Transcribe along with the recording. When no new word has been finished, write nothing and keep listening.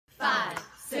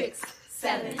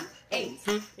7, 8.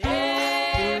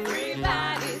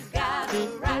 Everybody's got a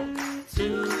right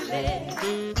to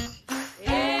live.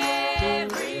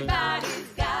 Everybody's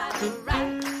got a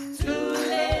right to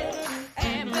live.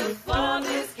 And before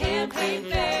this campaign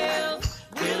fails,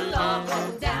 we'll all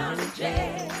go down to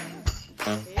jail.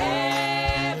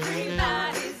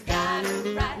 Everybody's got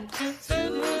a right to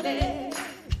live.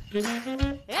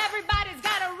 Everybody's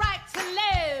got a right to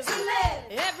live. To live.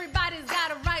 Everybody's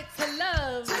got a right to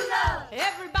love. To love.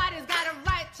 Everybody's got a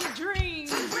right to dream.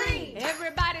 To dream.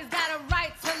 Everybody's got a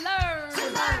right to learn. To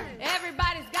learn.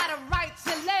 Everybody's got a right to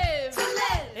live. To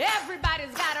live.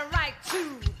 Everybody's got a right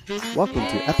to. Welcome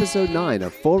to episode 9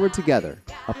 of Forward Together,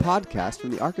 a podcast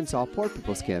from the Arkansas Poor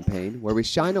People's Campaign where we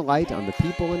shine a light on the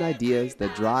people and ideas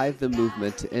that drive the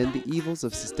movement to end the evils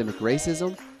of systemic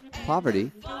racism,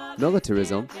 poverty,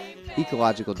 militarism,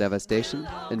 ecological devastation,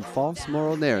 and false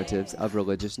moral narratives of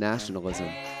religious nationalism.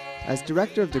 As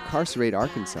director of Decarcerate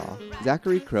Arkansas,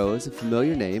 Zachary Crowe is a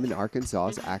familiar name in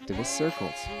Arkansas's activist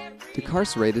circles.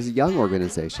 Decarcerate is a young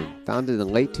organization founded in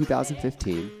late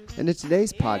 2015, and in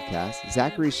today's podcast,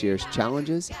 Zachary shares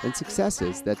challenges and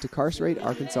successes that Decarcerate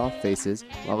Arkansas faces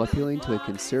while appealing to a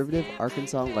conservative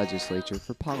Arkansas legislature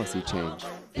for policy change.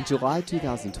 In July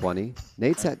 2020,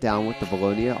 Nate sat down with the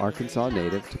Valonia, Arkansas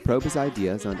native to probe his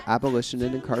ideas on abolition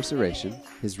and incarceration,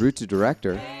 his route to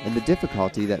director, and the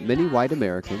difficulty that many white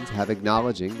Americans have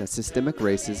acknowledging that systemic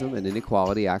racism and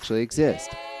inequality actually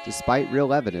exist, despite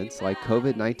real evidence like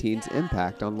COVID-19's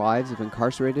impact on lives of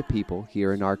incarcerated people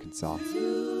here in Arkansas.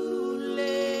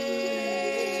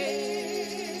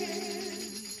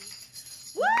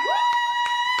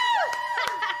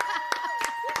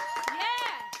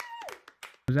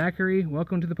 Zachary,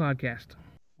 welcome to the podcast.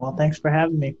 Well, thanks for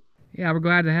having me. Yeah, we're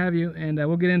glad to have you, and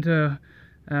we'll get into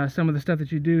some of the stuff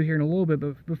that you do here in a little bit.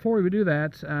 But before we do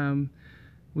that,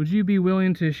 would you be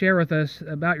willing to share with us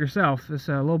about yourself, just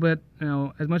a little bit,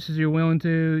 as much as you're willing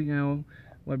to,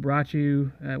 what brought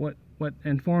you, what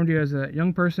informed you as a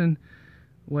young person,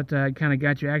 what kind of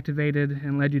got you activated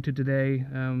and led you to today?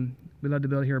 We'd love to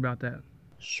be able to hear about that.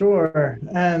 Sure.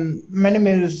 My name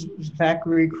is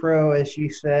Zachary Crowe, as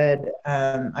you said.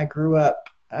 I grew up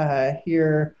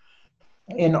here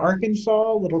in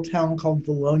Arkansas, a little town called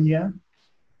Valonia,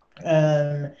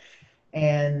 and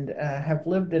have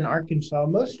lived in Arkansas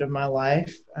most of my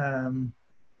life,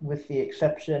 with the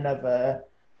exception of a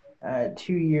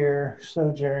 2-year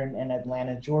sojourn in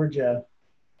Atlanta, Georgia.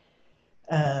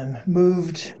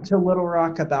 Moved to Little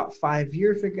Rock about 5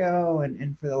 years ago,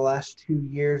 and for the last 2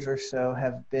 years or so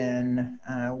have been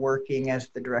working as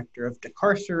the director of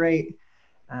Decarcerate,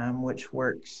 which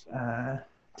works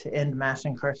to end mass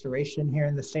incarceration here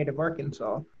in the state of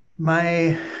Arkansas.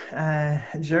 My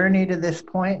journey to this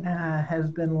point has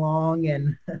been long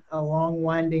and a long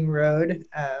winding road.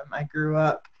 I grew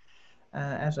up,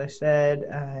 as I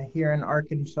said, here in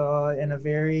Arkansas in a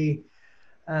very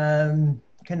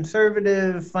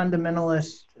conservative,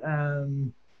 fundamentalist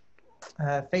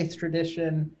faith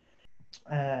tradition,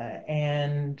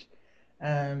 and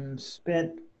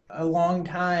spent a long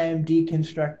time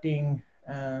deconstructing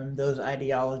those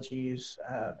ideologies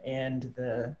and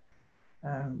the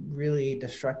really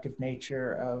destructive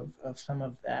nature of some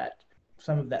of that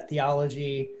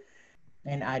theology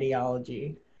and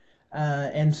ideology.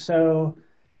 And so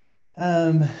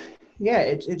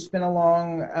it's been a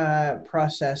long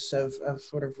process of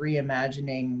sort of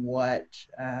reimagining what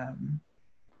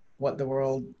the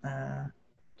world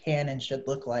can and should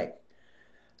look like.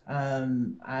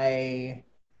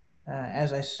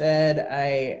 As I said,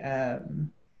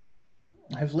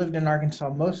 I've lived in Arkansas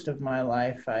most of my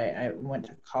life. I went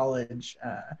to college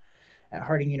at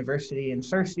Harding University in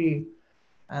Searcy,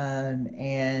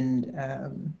 and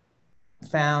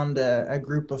found a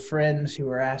group of friends who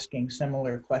were asking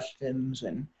similar questions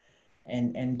and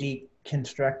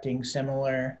deconstructing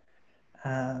similar,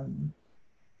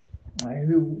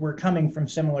 who were coming from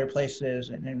similar places,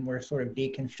 and we're sort of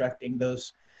deconstructing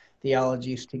those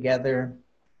theologies together.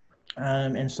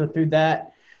 And so through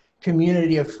that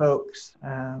community of folks,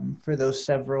 for those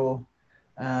several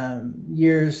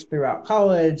years throughout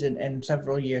college and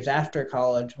several years after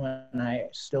college when I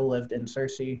still lived in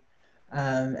Searcy,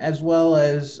 as well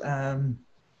as, 2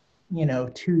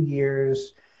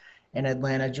 years in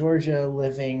Atlanta, Georgia,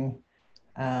 living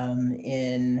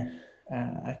in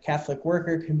a Catholic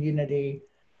worker community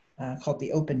called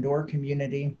the Open Door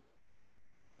Community.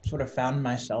 Sort of found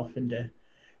myself into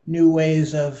new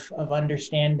ways of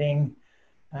understanding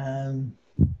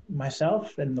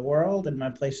myself and the world and my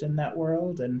place in that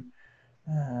world. And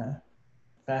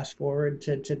fast forward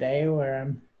to today where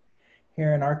I'm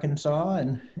here in Arkansas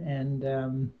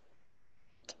and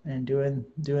doing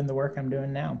the work I'm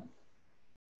doing now.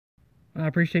 I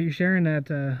appreciate you sharing that,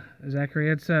 Zachary.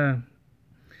 It's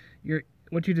your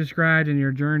what you described in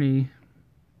your journey,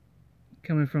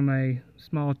 coming from a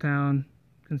small town,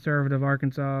 conservative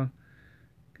Arkansas,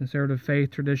 conservative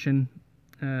faith tradition,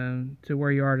 to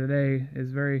where you are today,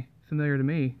 is very familiar to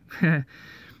me, and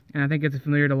I think it's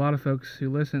familiar to a lot of folks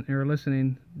who are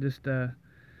listening. Just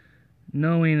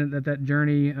knowing that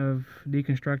journey of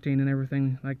deconstructing and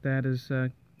everything like that is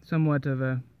somewhat of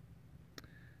a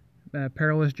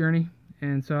perilous journey.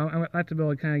 And so I would like to be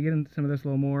able to kind of get into some of this a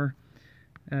little more,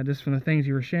 just from the things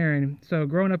you were sharing. So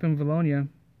growing up in Vilonia,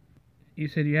 you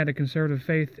said you had a conservative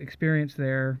faith experience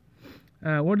there.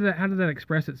 How did that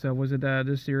express itself? Was it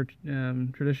just your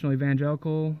traditional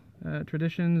evangelical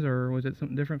traditions, or was it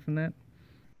something different from that?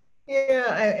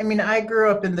 Yeah, I mean, I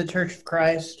grew up in the Church of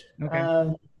Christ,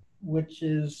 Okay. which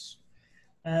is,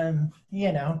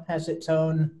 has its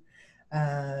own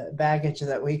baggage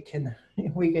that we could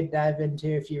dive into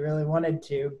if you really wanted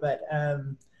to. But I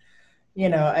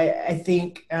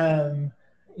think for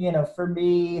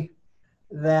me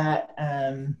that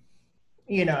I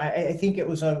think it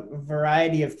was a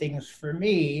variety of things for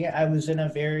me. I was in a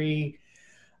very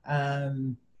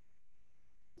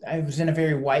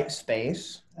white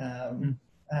space.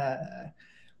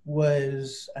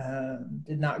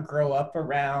 Did not grow up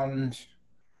around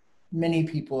many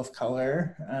people of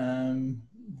color.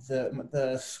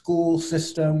 The school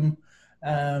system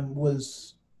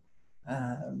was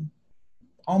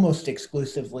almost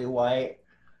exclusively white.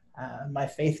 My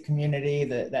faith community,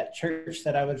 that church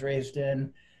that I was raised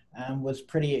in, was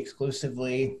pretty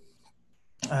exclusively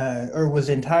or was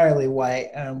entirely white,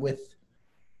 with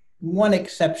one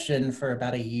exception for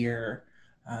about a year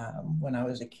when I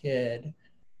was a kid.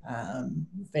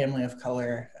 Family of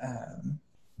color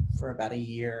for about a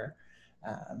year.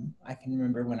 I can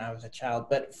remember when I was a child,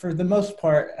 but for the most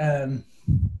part,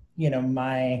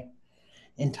 my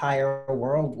entire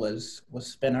world was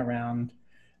spent around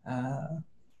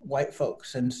white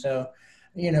folks. And so,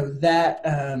 that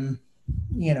kind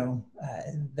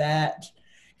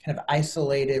of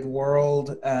isolated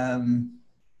world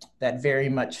that very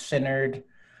much centered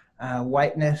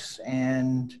whiteness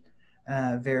and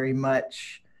very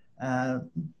much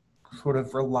sort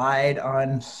of relied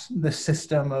on the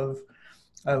system of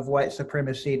white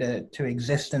supremacy to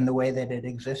exist in the way that it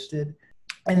existed.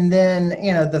 And then,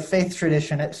 the faith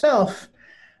tradition itself,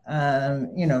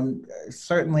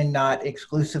 certainly not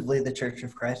exclusively the Church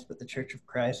of Christ, but the Church of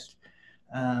Christ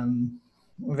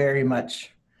very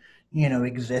much,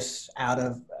 exists out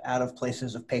of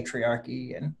places of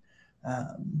patriarchy.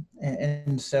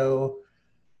 And so,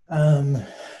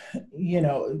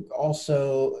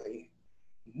 also,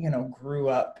 grew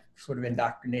up sort of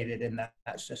indoctrinated in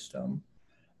that system.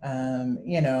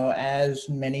 As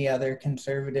many other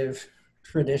conservative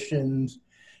traditions,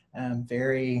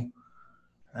 very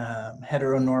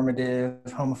heteronormative,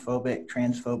 homophobic,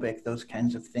 transphobic, those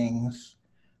kinds of things.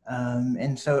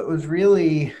 And so it was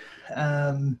really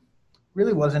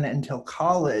wasn't until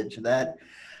college that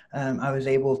I was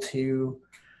able to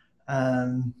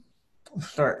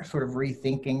start sort of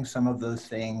rethinking some of those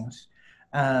things.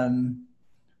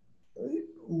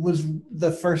 Was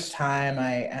the first time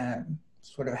I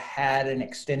sort of had an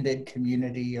extended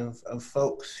community of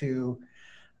folks who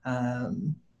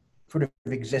sort of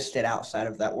existed outside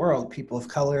of that world, people of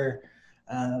color.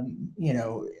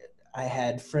 I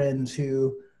had friends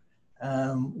who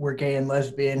were gay and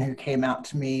lesbian who came out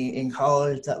to me in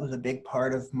college. That was a big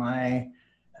part of my,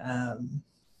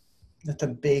 was a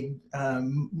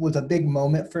big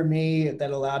moment for me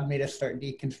that allowed me to start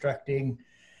deconstructing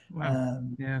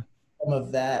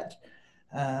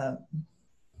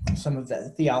some of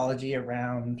that theology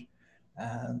around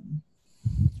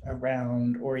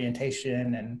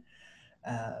orientation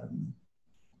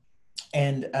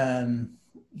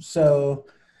so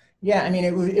yeah, I mean,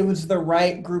 it was the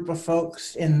right group of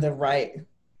folks in the right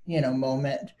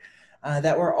moment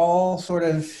that were all sort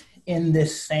of in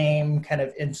this same kind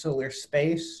of insular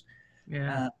space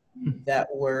that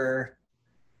were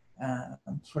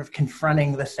sort of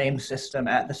confronting the same system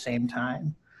at the same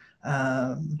time.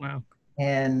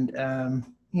 And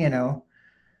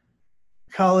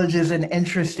college is an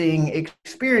interesting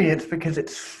experience because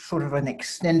it's sort of an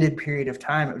extended period of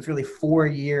time. It was really 4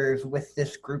 years with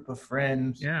this group of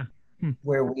friends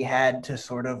where we had to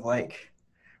sort of like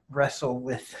wrestle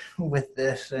with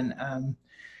this. And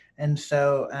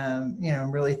so,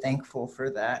 I'm really thankful for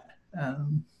that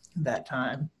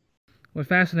time. What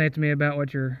fascinates me about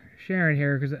what you're sharing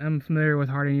here, because I'm familiar with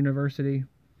Harding University.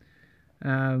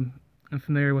 I'm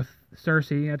familiar with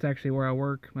Searcy. That's actually where I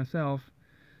work myself.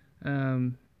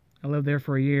 I lived there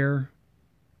for a year.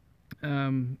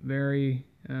 Very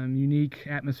unique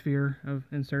atmosphere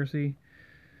in Searcy.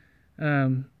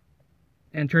 And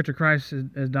Church of Christ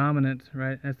is dominant,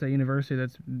 right? That's the university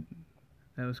that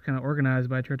was kind of organized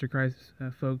by Church of Christ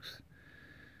folks.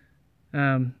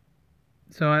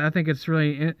 So I think it's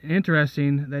really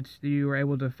interesting that you were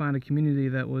able to find a community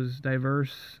that was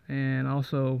diverse and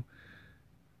also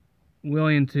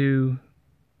willing to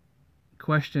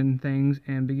question things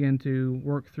and begin to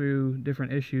work through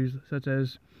different issues, such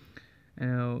as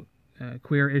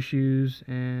queer issues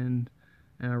and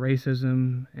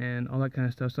racism and all that kind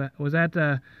of stuff. So was that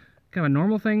kind of a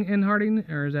normal thing in Harding,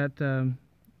 or is that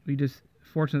we just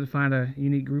fortunate to find a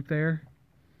unique group there?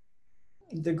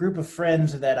 The group of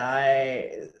friends that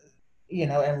I,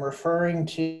 am referring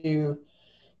to,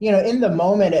 in the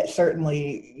moment, it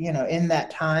certainly, in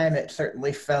that time, it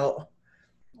certainly felt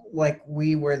like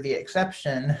we were the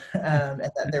exception, and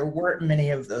that there weren't many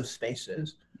of those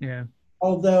spaces. Yeah.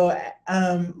 Although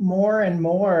more and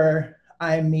more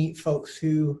I meet folks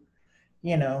who,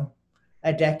 a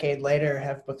decade later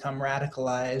have become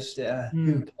radicalized,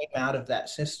 who came out of that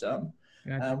system,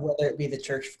 Gotcha. Whether it be the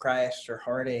Church of Christ or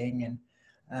Harding. And,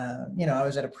 I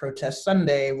was at a protest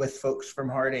Sunday with folks from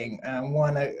Harding,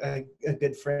 one a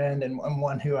good friend and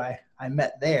one who I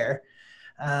met there.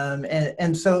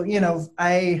 And so, I'm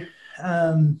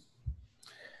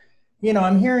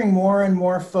hearing more and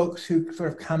more folks who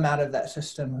sort of come out of that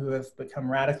system who have become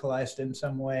radicalized in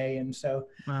some way. And so,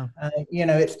 Wow.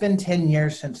 It's been 10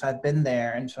 years since I've been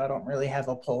there. And so I don't really have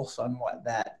a pulse on what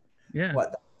that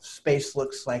space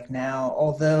looks like now.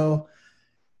 Although,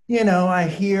 I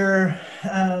hear,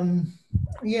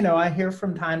 I hear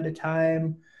from time to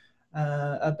time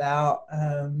about,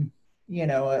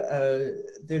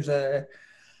 there's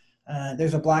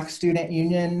a Black student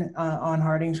union on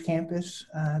Harding's campus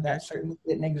that certainly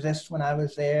didn't exist when I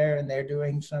was there, and they're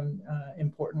doing some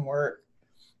important work.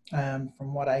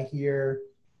 From what I hear,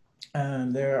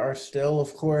 there are still,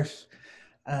 of course,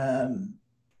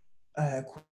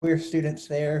 queer students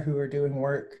there who are doing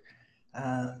work.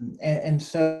 And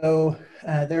so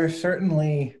there are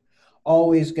certainly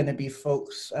always going to be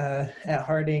folks at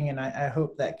Harding, and I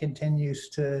hope that continues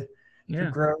to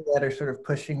grow, that are sort of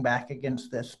pushing back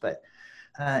against this. But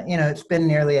it's been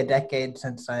nearly a decade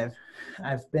since I've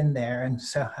been there, and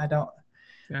so I don't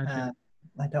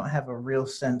have a real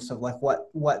sense of like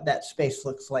what that space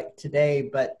looks like today.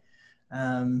 But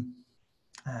I'm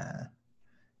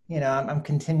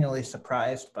continually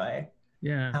surprised by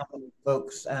how many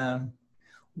folks,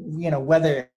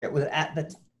 whether it was at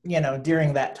the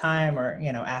during that time or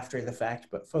after the fact,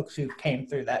 but folks who came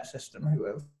through that system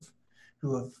who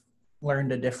have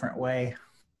learned a different way.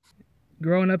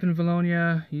 Growing up in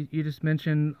Vilonia, you just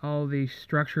mentioned all the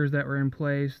structures that were in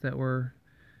place that were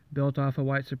built off of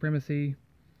white supremacy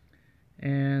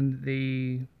and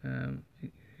the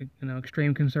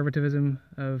extreme conservatism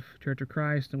of Church of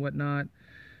Christ and whatnot.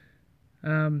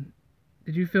 Did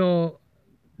you feel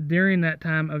during that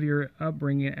time of your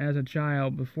upbringing as a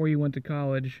child, before you went to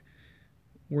college,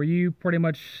 were you pretty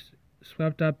much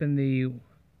swept up in the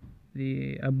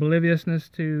obliviousness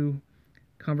to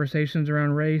conversations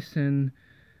around race and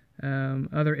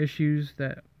other issues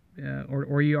that, or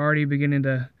were you already beginning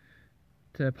to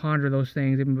ponder those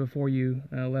things even before you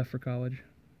left for college?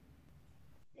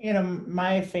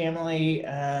 My family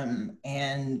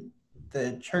and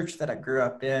the church that I grew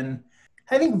up in,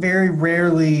 I think very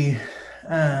rarely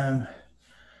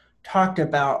talked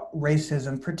about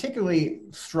racism, particularly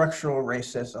structural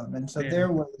racism. And so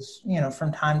there was,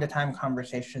 from time to time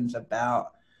conversations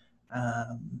about,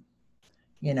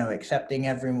 accepting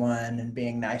everyone and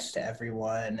being nice to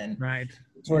everyone, and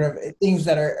sort of things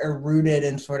that are rooted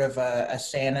in sort of a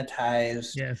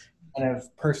sanitized kind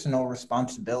of personal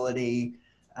responsibility.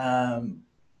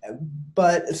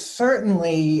 But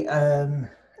certainly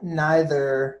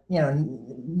neither,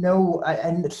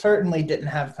 I certainly didn't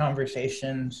have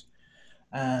conversations,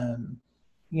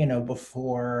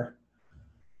 before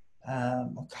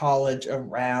college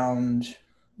around,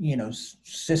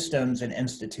 systems and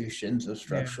institutions of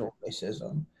structural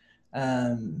racism.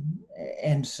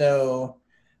 And so,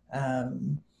 I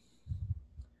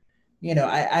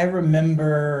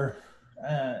remember,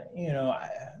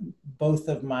 both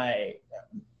of my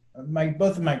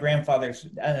grandfathers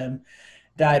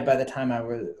died by the time I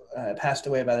was passed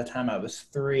away by the time I was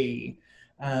 3,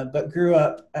 but grew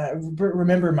up.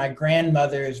 Remember, my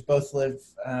grandmothers both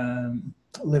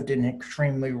lived in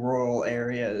extremely rural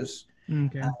areas,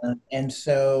 and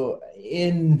so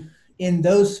in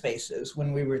those spaces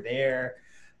when we were there,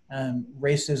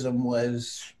 racism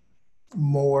was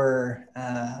more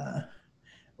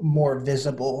more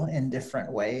visible in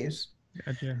different ways.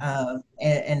 Gotcha.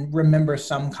 And remember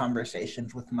some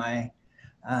conversations with my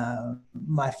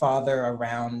father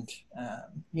around,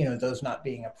 those not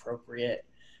being appropriate,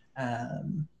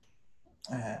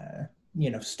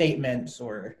 statements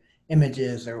or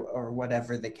images or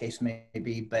whatever the case may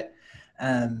be. But,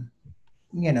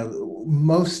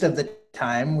 most of the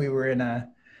time we were in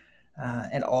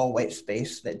an all white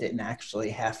space that didn't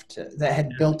actually that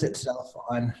had built itself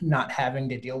on not having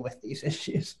to deal with these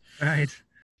issues. Right.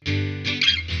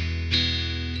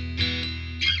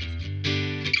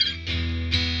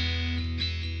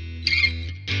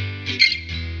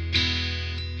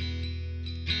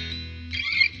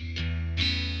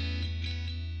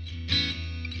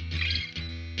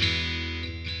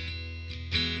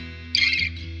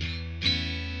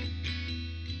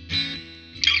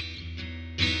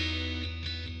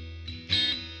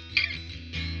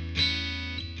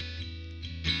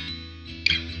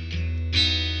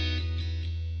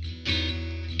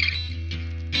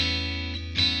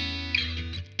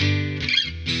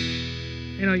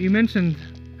 You mentioned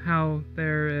how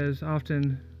there is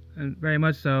often, and very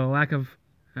much so, a lack of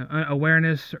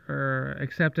awareness or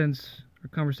acceptance or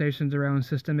conversations around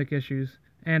systemic issues.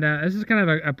 And this is kind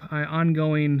of an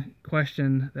ongoing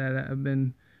question that I've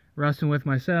been wrestling with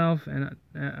myself, and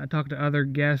I talked to other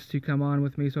guests who come on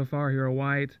with me so far who are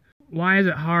white. Why is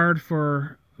it hard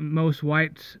for most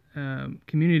white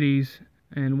communities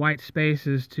and white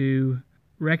spaces to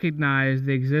recognize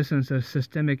the existence of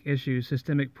systemic issues,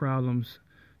 systemic problems,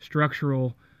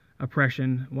 structural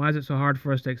oppression? Why is it so hard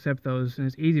for us to accept those? And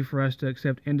it's easy for us to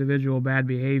accept individual bad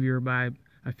behavior by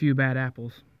a few bad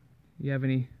apples. You have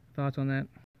any thoughts on that?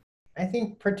 I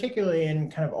think particularly in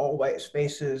kind of all white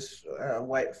spaces,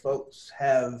 white folks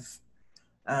have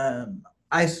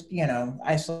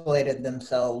isolated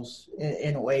themselves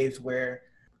in ways where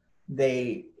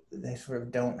they sort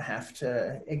of don't have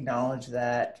to acknowledge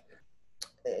that.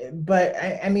 But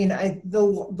the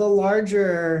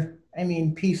larger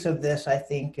piece of this, I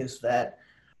think, is that,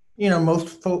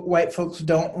 most white folks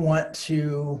don't want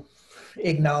to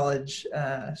acknowledge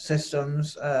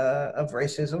systems of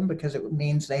racism because it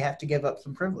means they have to give up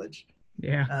some privilege.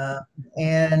 Yeah.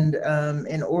 And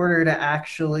in order to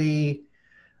actually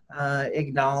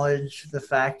acknowledge the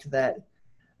fact that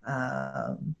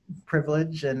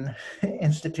privilege and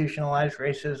institutionalized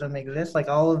racism exists, like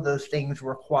all of those things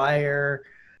require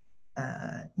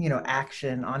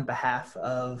action on behalf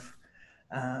of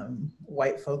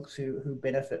white folks who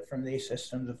benefit from these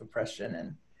systems of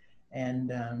oppression,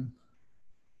 and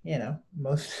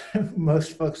most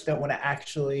folks don't want to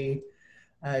actually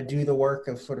do the work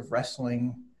of sort of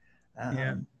wrestling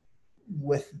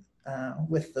with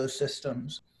those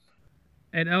systems.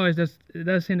 It always does. It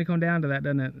does seem to come down to that,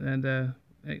 doesn't it? And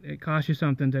it costs you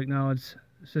something to acknowledge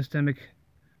systemic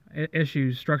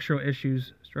issues,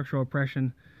 structural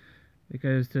oppression,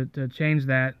 because to change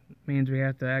that means we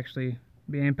have to actually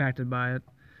be impacted by it.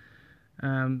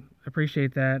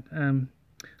 Appreciate that.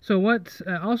 So what's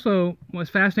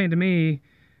fascinating to me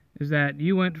is that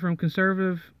you went from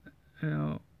conservative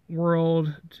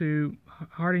world to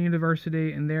Harding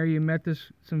University, and there you met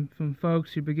some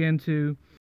folks who began to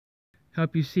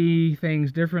help you see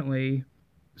things differently.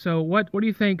 So what do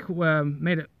you think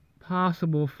made it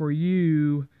possible for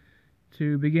you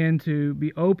to begin to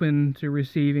be open to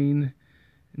receiving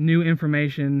new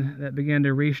information that began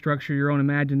to restructure your own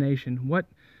imagination? What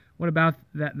about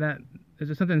that is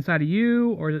it something inside of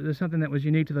you, or is it something that was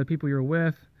unique to the people you were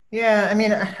with? Yeah,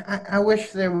 I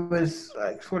wish there was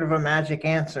like sort of a magic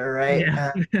answer, right?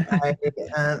 Yeah.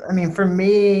 For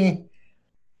me,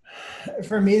 this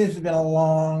has been a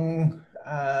long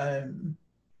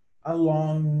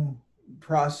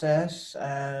process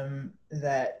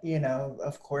that,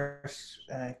 of course,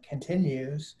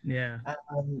 continues. Yeah.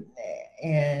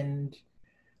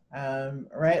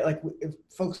 Right, like if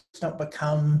folks don't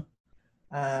become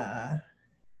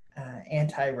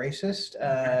anti-racist,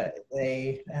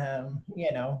 they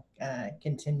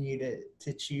continue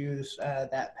to choose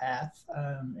that path,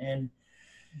 and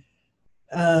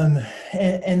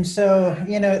so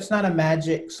it's not a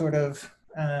magic sort of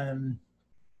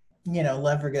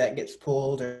lever that gets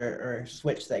pulled or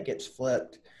switch that gets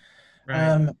flipped.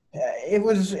 Right. It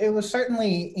was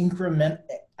certainly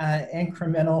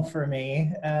incremental for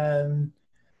me.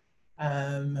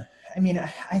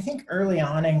 I think early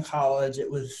on in college,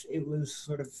 it was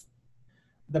sort of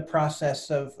the process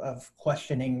of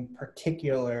questioning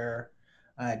particular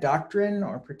doctrine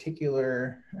or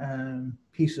particular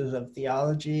pieces of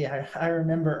theology. I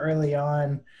remember early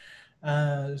on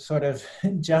sort of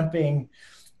jumping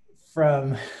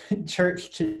from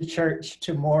church to church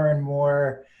to more and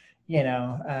more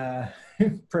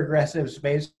progressive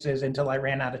spaces until I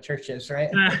ran out of churches, right?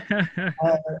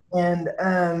 uh, and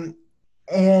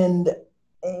and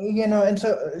and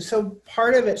so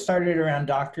part of it started around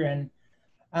doctrine,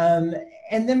 and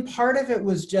then part of it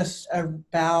was just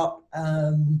about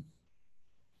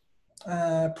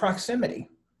proximity,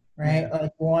 right? Yeah.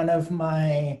 Like one of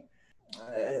my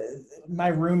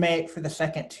roommate for the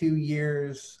second 2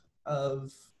 years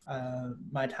of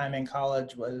my time in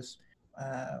college was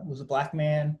a Black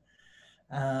man,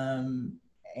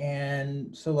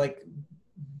 and so like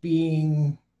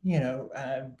being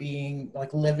being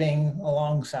like living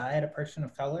alongside a person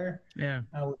of color,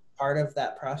 was part of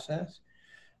that process.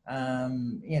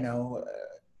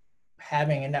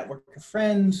 Having a network of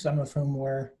friends, some of whom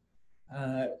were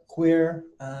queer,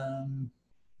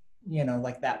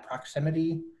 like that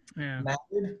proximity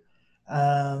mattered.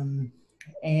 I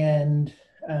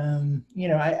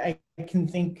can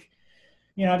think,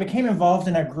 I became involved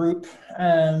in a group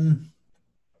the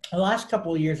last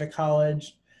couple of years of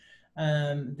college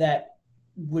that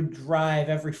would drive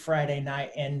every Friday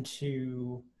night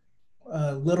into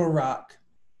Little Rock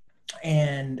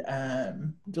and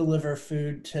deliver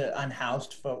food to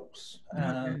unhoused folks.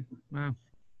 Wow.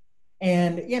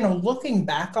 And looking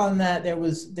back on that, there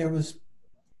was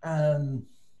sort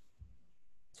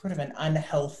of an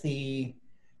unhealthy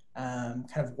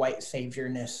kind of white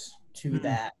saviorness to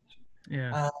that.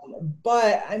 Yeah.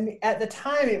 But I mean, at the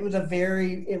time, it was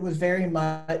very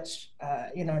much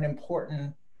an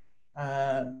important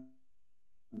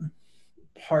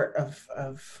part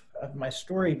of my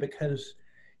story, because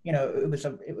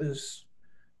it was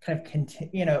kind of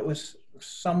it was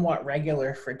somewhat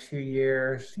regular for 2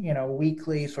 years,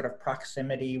 weekly sort of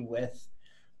proximity with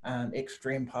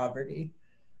extreme poverty.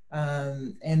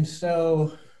 And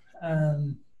so, I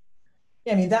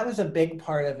mean, that was a big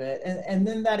part of it. And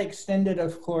then that extended,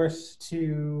 of course,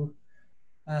 to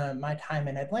my time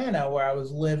in Atlanta, where I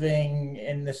was living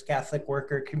in this Catholic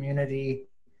worker community.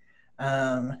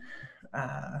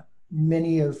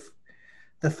 Many of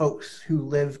the folks who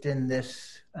lived in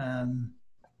this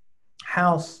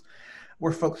house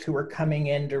were folks who were coming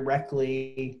in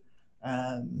directly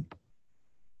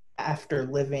after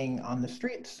living on the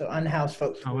streets. So unhoused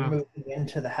folks who were moving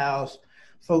into the house,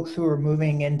 folks who were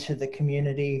moving into the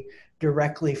community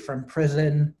directly from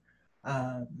prison.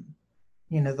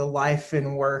 The life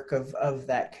and work of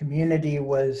that community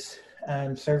was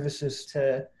services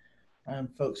to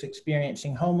folks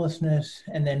experiencing homelessness,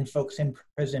 and then folks in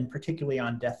prison, particularly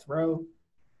on death row.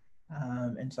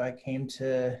 And so I came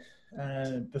to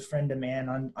befriend a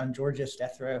man on Georgia's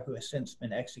death row who has since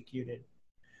been executed.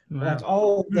 Wow. That's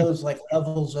all those like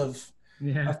levels of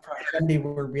proximity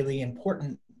were really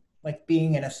important. Like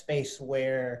being in a space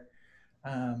where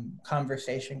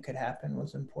conversation could happen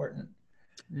was important.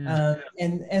 Yeah.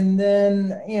 And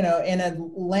then, in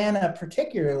Atlanta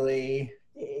particularly,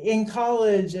 in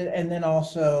college, and then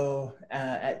also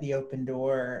at the Open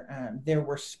Door, there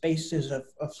were spaces of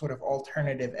sort of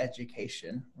alternative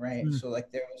education, right? So like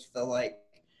there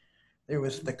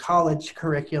was the college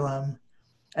curriculum,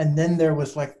 and then there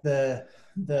was like the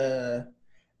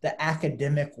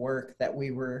academic work that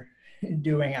we were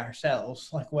doing ourselves,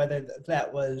 like whether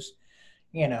that was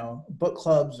book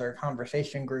clubs or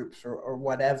conversation groups or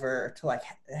whatever, to like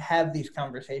have these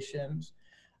conversations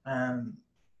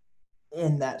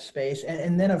in that space.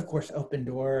 And then of course Open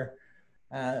Door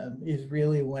is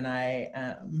really when I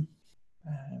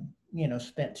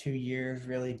spent 2 years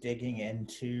really digging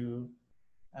into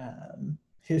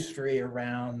history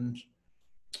around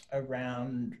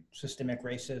systemic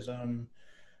racism,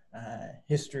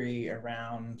 history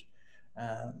around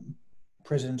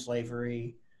prison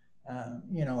slavery,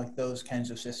 like those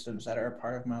kinds of systems that are a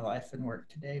part of my life and work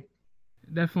today.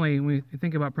 Definitely, when we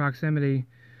think about proximity,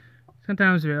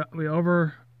 sometimes we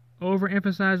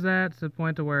overemphasize that to the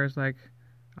point to where it's like,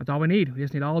 that's all we need. We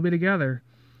just need all to be together,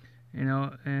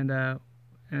 and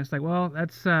it's like, well,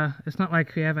 that's it's not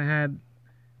like we haven't had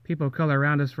people of color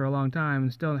around us for a long time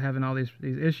and still having all these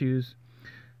issues.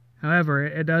 However,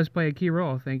 it does play a key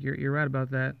role. I think you're right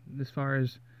about that, as far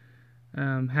as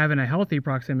having a healthy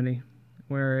proximity,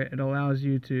 where it allows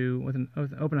you to, with an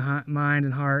open mind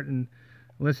and heart and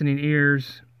listening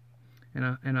ears and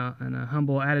a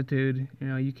humble attitude,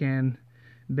 you can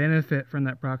benefit from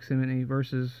that proximity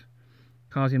versus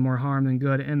causing more harm than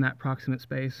good in that proximate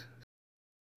space.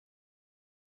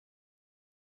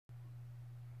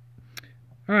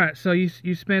 All right, so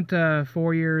you spent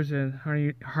 4 years at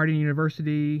Harding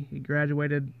University. You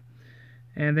graduated,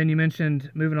 and then you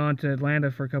mentioned moving on to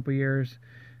Atlanta for a couple of years.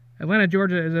 Atlanta,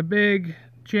 Georgia is a big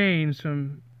change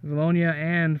from Valonia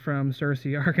and from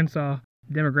Searcy, Arkansas.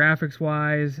 demographics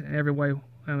wise, every way.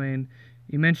 I mean,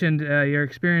 you mentioned your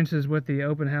experiences with the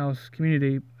open house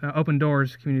community, open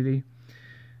doors community.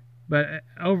 But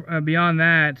beyond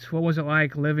that, what was it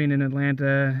like living in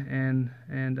Atlanta, and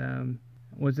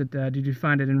was it? Did you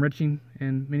find it enriching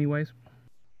in many ways?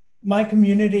 My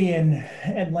community in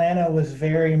Atlanta was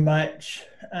very much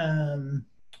sort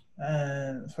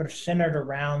of centered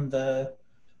around the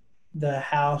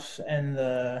house and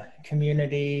the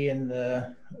community and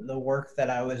the work that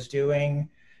I was doing,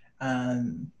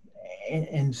 and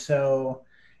so.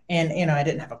 And, I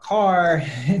didn't have a car.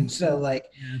 And so like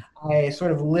I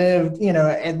sort of lived,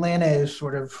 Atlanta is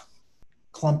sort of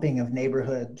clumping of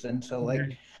neighborhoods. And so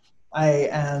like I,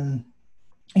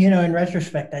 in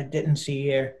retrospect, I didn't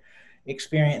see or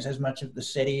experience as much of the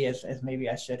city as maybe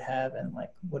I should have and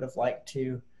like would have liked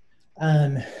to.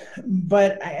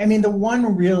 But I mean, the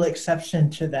one real exception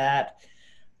to that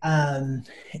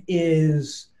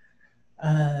is,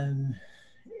 it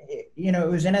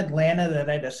was in Atlanta that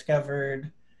I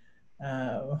discovered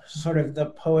sort of the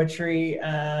poetry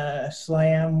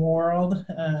slam world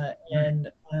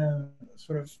and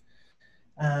sort of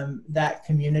that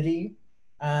community,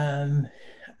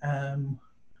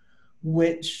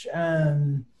 which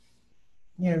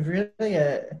really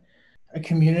a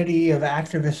community of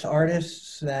activist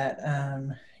artists that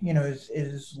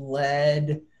is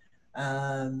led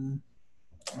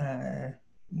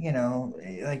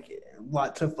like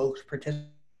lots of folks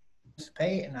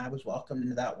participate, and I was welcomed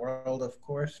into that world, of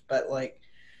course, but like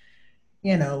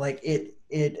it's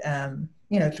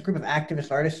a group of activist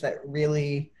artists that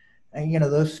really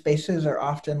those spaces are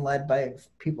often led by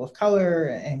people of color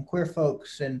and queer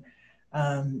folks, and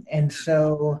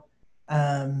so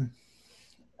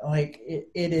like it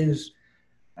is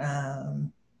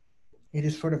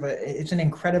sort of it's an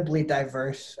incredibly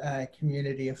diverse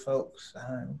community of folks,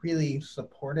 really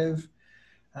supportive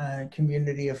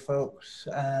community of folks.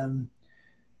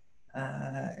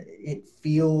 It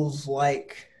feels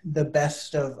like the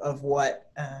best of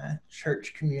what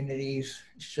church communities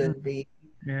should be,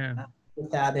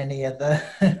 without any of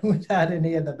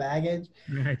the baggage.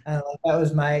 Right. That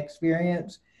was my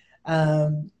experience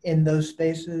in those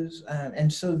spaces,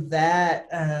 and so that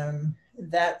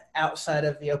that outside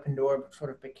of the open door sort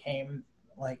of became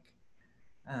like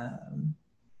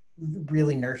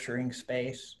really nurturing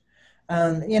space.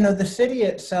 The city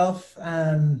itself,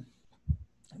 I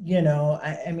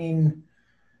mean,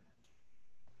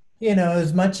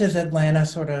 as much as Atlanta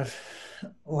sort of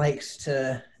likes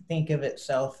to think of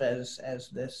itself as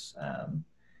this,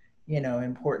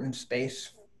 important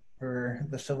space for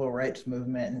the civil rights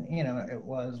movement, and, it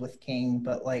was with King,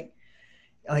 but like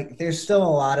there's still a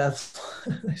lot of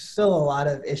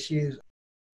issues.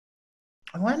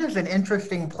 Atlanta is an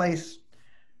interesting place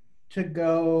to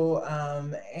go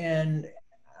and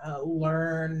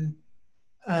learn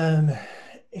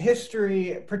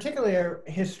history, particularly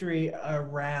history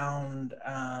around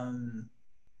from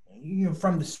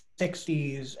the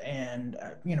 60s and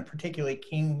particularly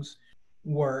King's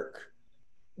work.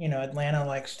 Atlanta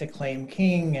likes to claim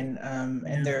King,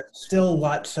 and there are still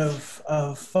lots of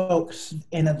folks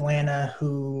in Atlanta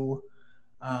who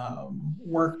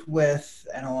worked with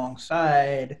and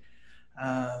alongside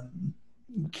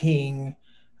King,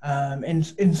 and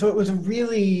so it was a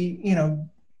really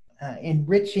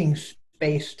enriching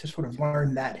space to sort of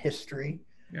learn that history.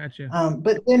 Gotcha.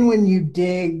 But then when you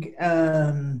dig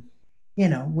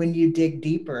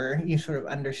deeper, you sort of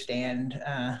understand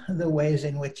the ways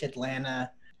in which Atlanta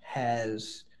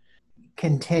has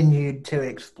continued to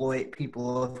exploit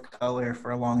people of color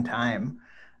for a long time.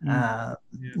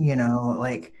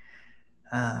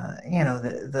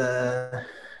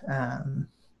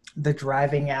 The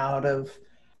driving out of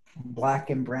Black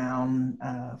and brown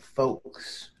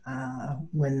folks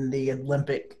when the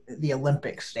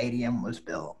Olympic Stadium was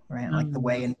built, right? Like the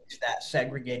way in which that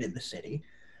segregated the city,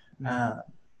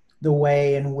 the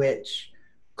way in which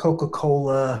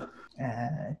Coca-Cola,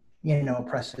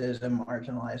 oppresses and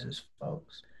marginalizes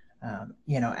folks,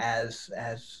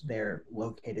 as they're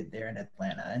located there in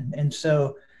Atlanta, and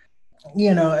so,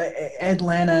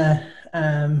 Atlanta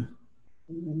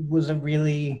was a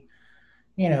really,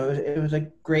 it was a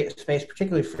great space,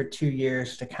 particularly for 2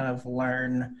 years, to kind of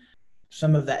learn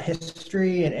some of that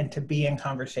history and to be in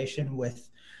conversation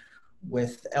with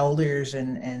elders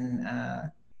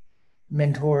and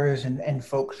mentors and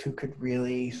folks who could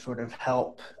really sort of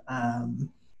help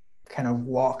kind of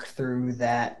walk through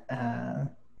that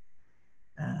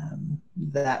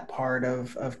that part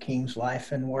of King's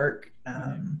life and work.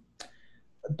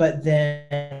 But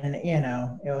then,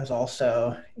 it was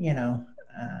also,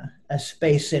 a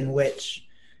space in which,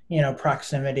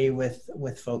 proximity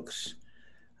with folks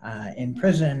in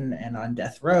prison and on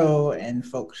death row and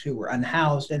folks who were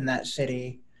unhoused in that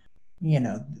city.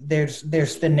 There's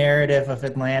the narrative of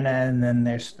Atlanta, and then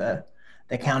there's the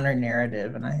counter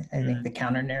narrative, and I think the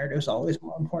counter narrative is always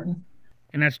more important.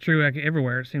 And that's true like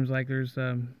everywhere. It seems like there's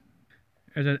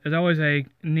always a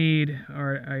need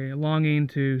or a longing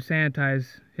to sanitize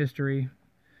history,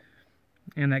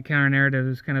 and that counter narrative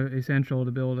is kind of essential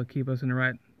to be able to keep us in the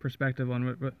right perspective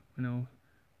on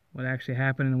what actually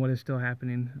happened and what is still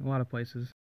happening in a lot of places.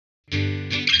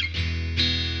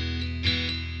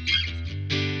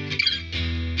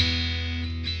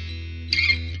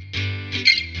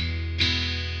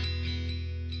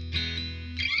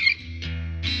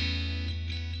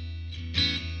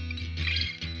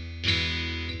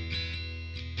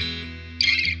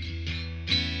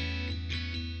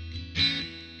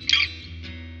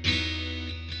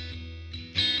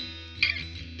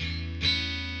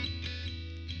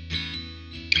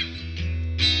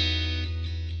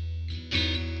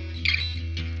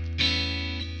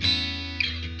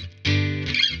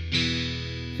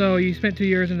 So you spent 2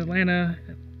 years in Atlanta,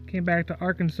 came back to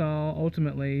Arkansas,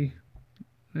 ultimately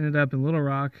ended up in Little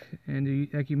Rock, and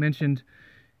like you mentioned,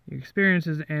 your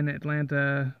experiences in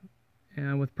Atlanta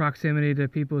with proximity to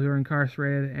people who are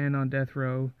incarcerated and on death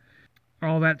row,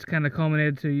 all that's kind of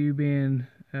culminated to you being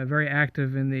very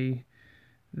active in the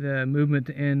movement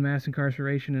to end mass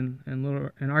incarceration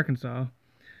in Arkansas.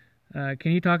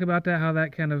 Can you talk about that? How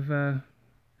that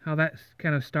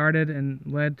kind of started and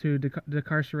led to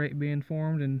Decarcerate being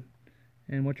formed,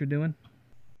 and what you're doing?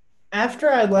 After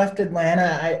I left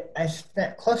Atlanta, I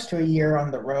spent close to a year on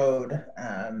the road.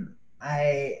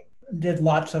 I did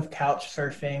lots of couch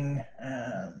surfing,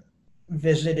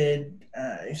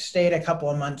 stayed a couple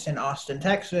of months in Austin,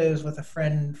 Texas with a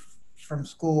friend from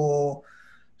school,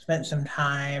 spent some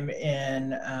time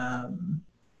in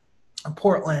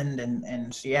Portland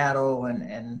and Seattle,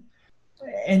 and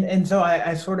so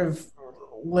I sort of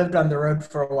lived on the road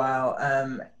for a while.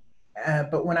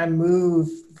 But when I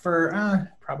moved for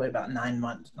probably about 9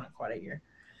 months, not quite a year,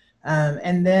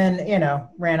 and then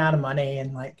ran out of money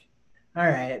and like, all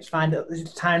right, it's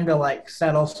time to like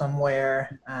settle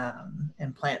somewhere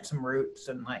and plant some roots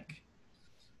and like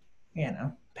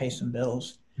pay some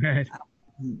bills. Right.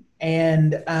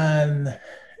 And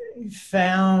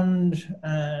found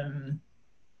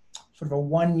sort of a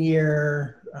 1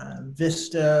 year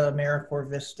AmeriCorps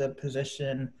Vista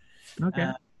position.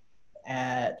 Okay.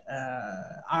 At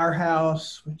Our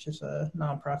House, which is a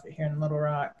nonprofit here in Little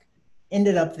Rock.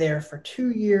 Ended up there for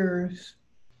 2 years.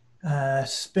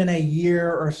 Spent a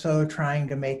year or so trying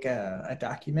to make a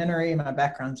documentary. My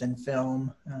background's in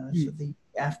film. So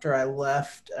after I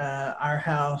left Our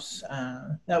House,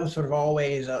 that was sort of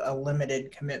always a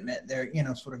limited commitment. There,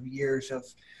 sort of years of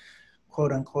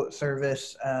quote unquote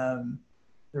service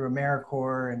through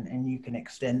AmeriCorps, and you can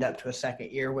extend up to a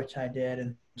second year, which I did.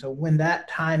 And so when that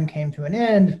time came to an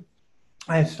end,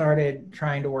 I started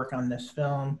trying to work on this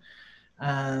film.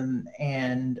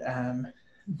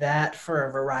 That, for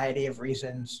a variety of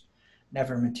reasons,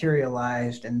 never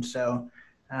materialized. And so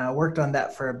worked on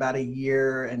that for about a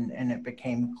year, and it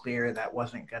became clear that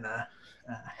wasn't going to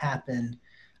happen.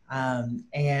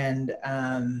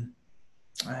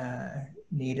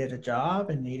 Needed a job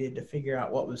and needed to figure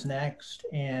out what was next,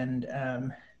 and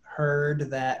heard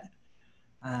that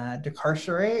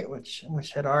Decarcerate,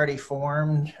 which had already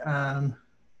formed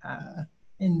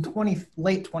in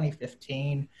late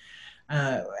 2015,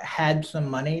 had some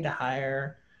money to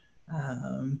hire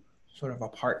sort of a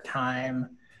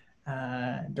part-time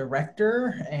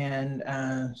director, and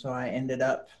so I ended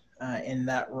up in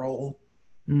that role,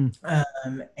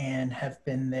 and have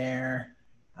been there.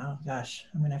 Oh gosh,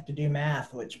 I'm gonna have to do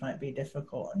math, which might be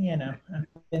difficult. I've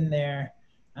been there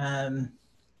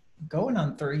going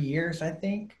on 3 years, I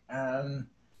think.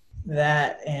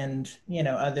 That and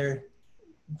other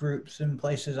groups and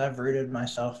places I've rooted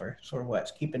myself are sort of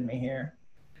what's keeping me here.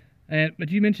 But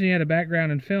you mentioned you had a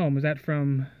background in film. Was that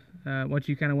from what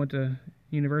you kind of went to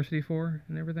university for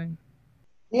and everything?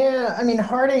 Yeah, I mean,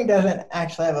 Harding doesn't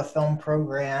actually have a film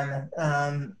program.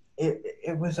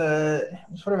 It was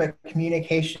sort of a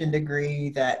communication degree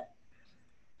that,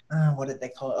 what did they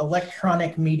call it?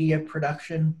 Electronic media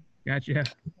production. Gotcha.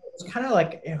 It was kind of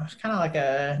like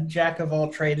a jack of all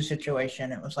trades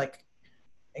situation. It was like,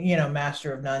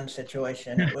 master of none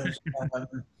situation. It was,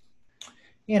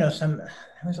 there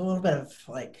was a little bit of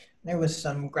like, there was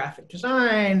some graphic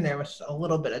design, there was a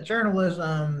little bit of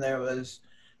journalism, there was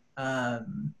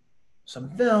some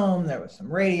film, there was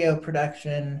some radio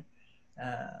production.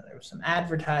 There was some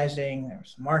advertising, there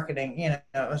was some marketing, you know,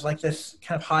 it was like this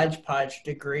kind of hodgepodge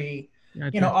degree,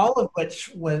 Gotcha. you know, all of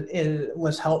which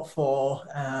was helpful.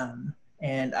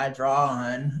 And I draw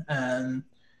on,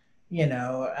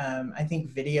 I think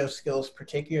video skills,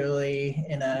 particularly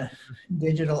in a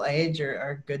digital age,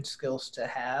 are good skills to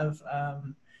have.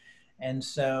 And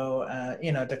so,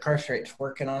 Decarcerate's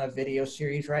working on a video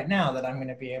series right now that I'm going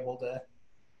to be able to,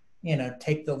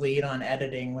 take the lead on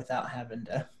editing without having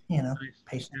to,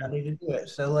 pay somebody to do it.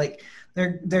 So like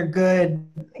they're good,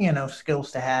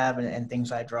 skills to have and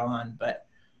things I draw on, but,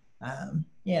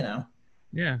 Yeah.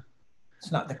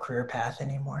 it's not the career path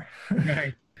anymore.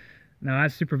 Right. No,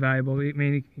 that's super valuable. I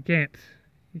mean, you can't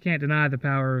deny the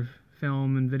power of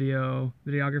film and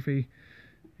videography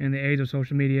in the age of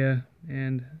social media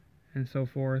and so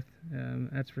forth.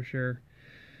 That's for sure.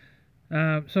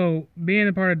 So being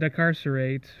a part of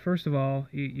Decarcerate, first of all,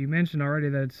 you mentioned already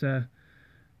that it's an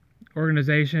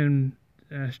organization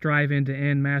striving to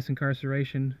end mass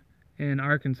incarceration in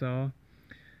Arkansas.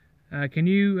 Can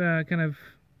you kind of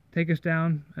take us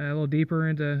down a little deeper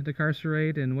into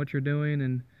Decarcerate and what you're doing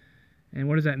and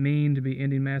what does that mean to be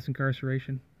ending mass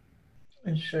incarceration?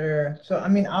 Sure. So, I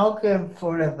mean, I'll give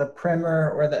sort of the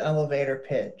primer or the elevator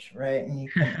pitch, right? And you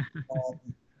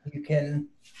can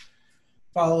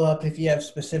follow up if you have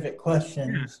specific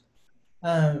questions.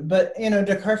 But,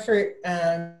 Decarcerate,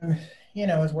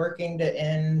 is working to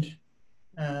end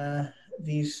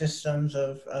these systems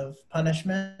of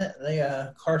punishment,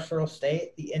 the carceral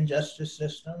state, the injustice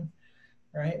system,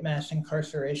 right? Mass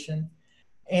incarceration.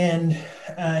 And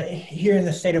here in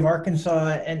the state of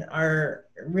Arkansas, and our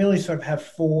really sort of have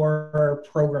 4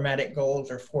 programmatic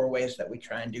goals or 4 ways that we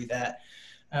try and do that.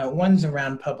 One's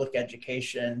around public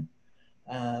education.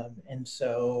 And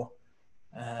so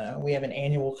we have an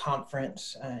annual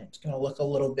conference. It's going to look a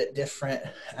little bit different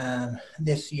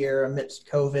this year amidst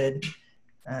COVID.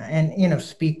 And,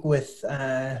 speak with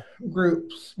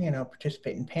groups,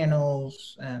 participate in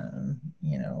panels,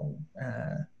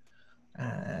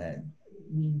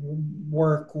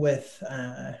 work with,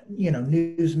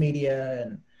 news media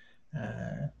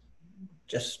and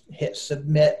just hit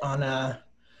submit on a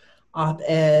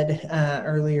op-ed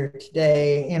earlier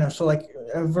today, so like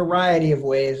a variety of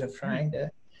ways of trying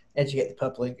to educate the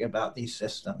public about these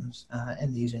systems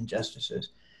and these injustices.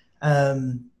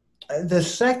 The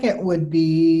second would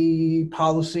be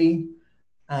policy.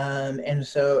 And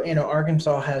so,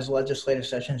 Arkansas has legislative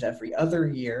sessions every other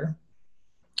year.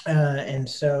 And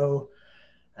so,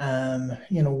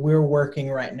 we're working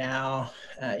right now,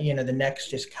 the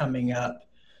next is coming up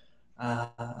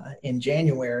in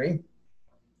January.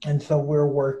 And so we're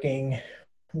working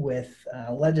with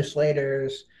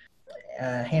legislators,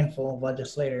 a handful of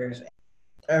legislators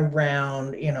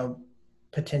around,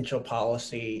 potential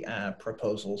policy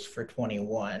proposals for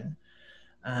 21.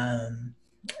 The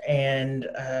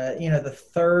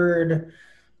third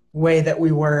way that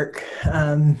we work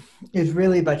is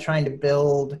really by trying to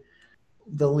build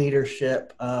the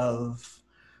leadership of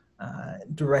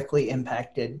directly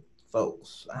impacted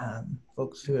folks,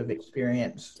 folks who have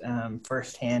experienced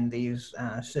firsthand these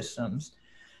systems.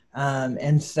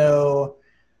 And so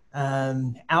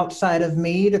outside of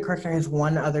me, Decarcerate's has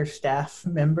one other staff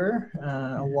member,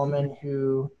 a woman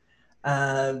who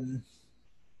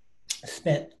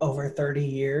spent over 30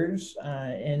 years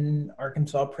in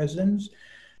Arkansas prisons.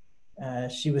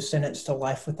 She was sentenced to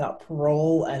life without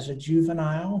parole as a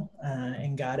juvenile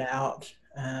and got out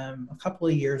a couple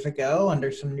of years ago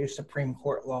under some new Supreme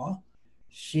Court law.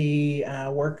 She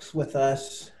works with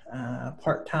us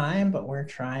part-time, but we're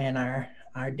trying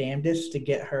our damnedest to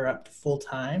get her up to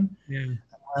full-time. Yeah.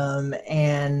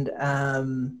 And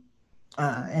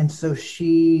so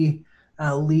she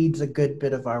leads a good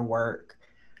bit of our work.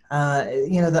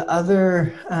 The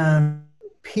other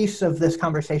piece of this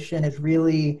conversation is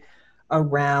really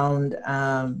around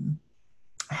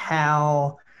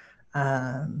how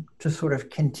to sort of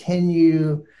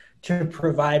continue to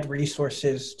provide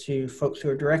resources to folks who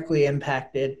are directly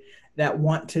impacted that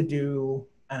want to do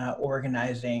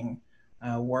organizing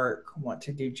work, want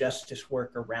to do justice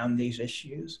work around these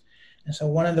issues. And so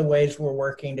one of the ways we're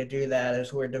working to do that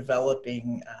is we're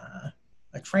developing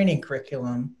a training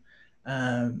curriculum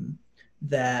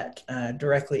that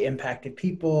directly impacted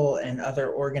people and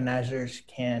other organizers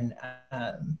can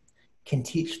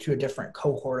teach to a different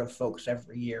cohort of folks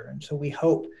every year. And so we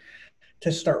hope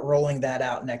to start rolling that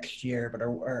out next year, but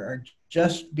are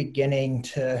just beginning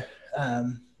to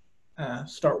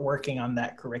start working on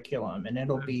that curriculum. And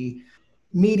it'll be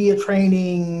media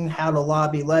training, how to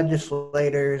lobby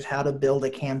legislators, how to build a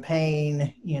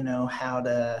campaign, how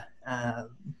to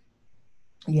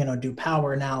do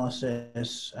power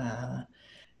analysis,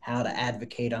 how to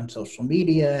advocate on social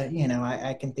media.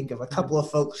 I can think of a couple of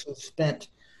folks who've spent,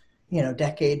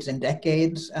 decades and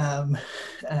decades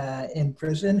in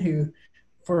prison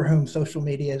for whom social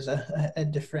media is a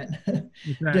different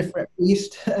different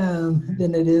beast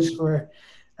than it is for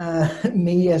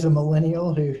me as a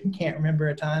millennial who can't remember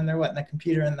a time there wasn't a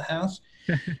computer in the house.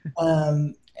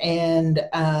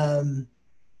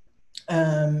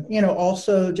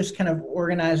 Also just kind of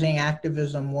organizing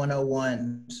activism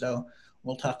 101. So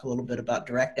we'll talk a little bit about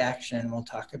direct action. We'll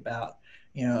talk about,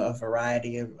 a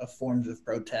variety of forms of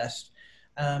protest.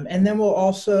 And then we'll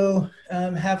also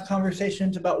have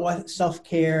conversations about what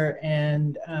self-care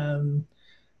and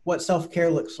what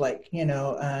self-care looks like.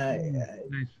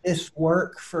 This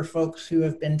work for folks who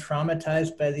have been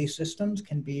traumatized by these systems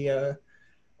can be a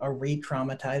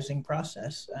re-traumatizing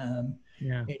process.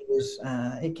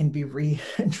 It can be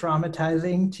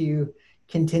re-traumatizing to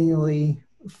continually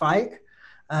fight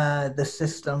the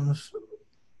systems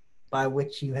by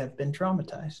which you have been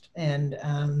traumatized. And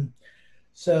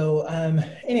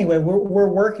anyway, we're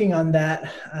working on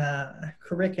that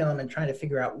curriculum and trying to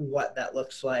figure out what that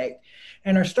looks like,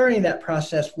 and are starting that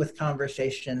process with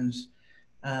conversations,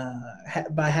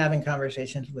 by having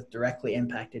conversations with directly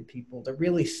impacted people to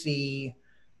really see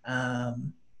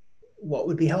what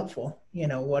would be helpful.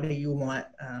 What do you want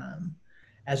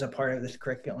as a part of this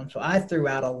curriculum? So I threw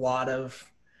out a lot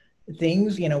of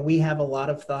things. We have a lot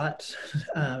of thoughts,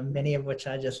 many of which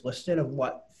I just listed, of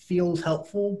what feels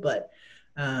helpful, but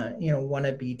want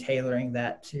to be tailoring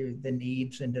that to the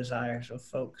needs and desires of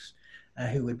folks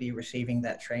who would be receiving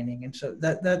that training. And so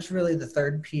that's really the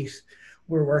third piece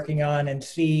we're working on and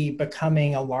see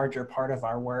becoming a larger part of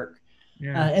our work.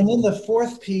 And then the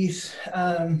fourth piece,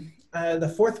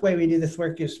 the fourth way we do this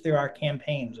work is through our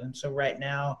campaigns. And so right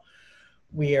now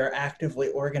we are actively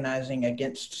organizing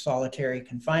against solitary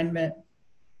confinement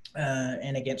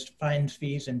and against fines,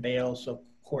 fees, and bail, so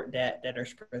court debt,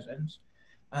 debtors' prisons.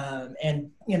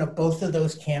 And both of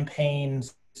those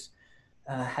campaigns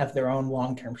have their own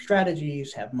long-term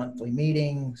strategies, have monthly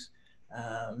meetings,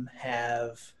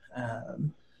 have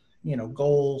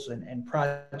goals and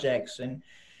projects,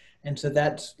 and so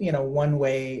that's one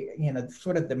way,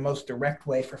 sort of the most direct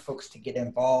way for folks to get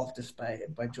involved is by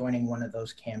joining one of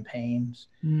those campaigns.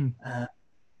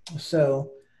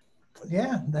 So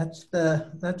yeah, that's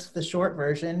the short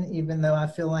version, even though I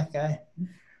feel like I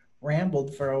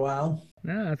rambled for a while.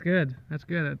 No, that's good. That's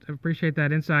good. I appreciate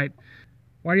that insight.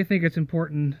 Why do you think it's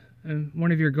important? And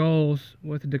one of your goals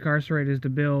with the Decarcerate is to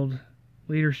build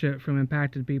leadership from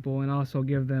impacted people and also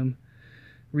give them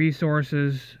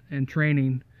resources and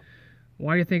training.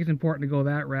 Why do you think it's important to go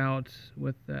that route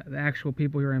with the actual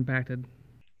people who are impacted?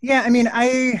 Yeah, I mean,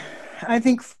 I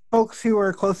think folks who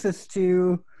are closest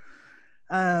to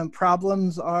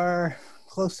problems are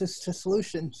closest to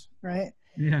solutions, right?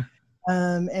 Yeah.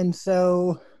 And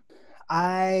so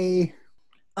I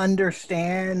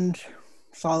understand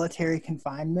solitary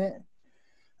confinement,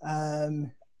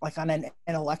 like on an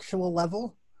intellectual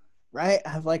level, right?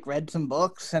 I've read some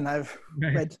books and I've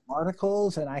read some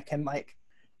articles, and I can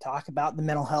talk about the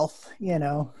mental health,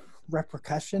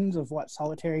 repercussions of what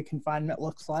solitary confinement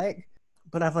looks like,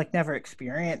 but I've never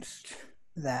experienced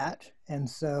that. And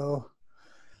so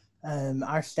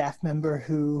our staff member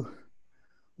who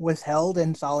was held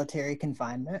in solitary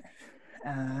confinement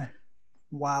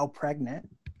while pregnant,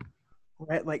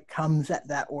 right, comes at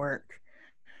that work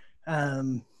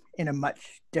in a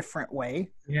much different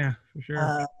way. Yeah, for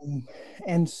sure.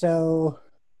 And so,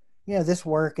 this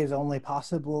work is only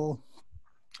possible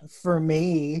for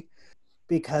me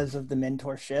because of the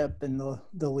mentorship and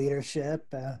the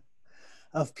leadership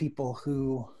of people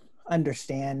who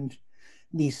understand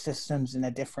these systems in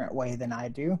a different way than I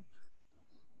do.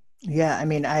 Yeah, I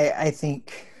mean, I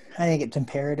think it's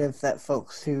imperative that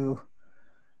folks who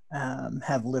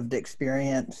have lived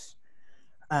experience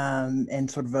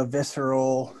and sort of a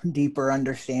visceral, deeper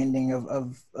understanding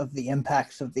of the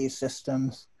impacts of these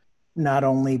systems not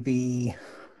only be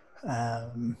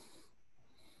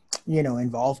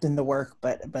involved in the work,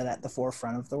 but at the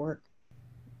forefront of the work.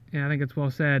 Yeah, I think it's well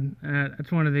said.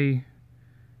 It's one of the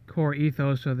core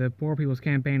ethos of the Poor People's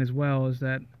Campaign as well, is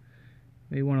that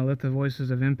we want to lift the voices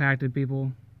of impacted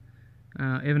people,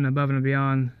 even above and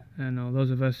beyond, those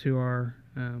of us who are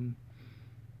kind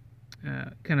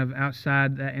of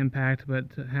outside that impact,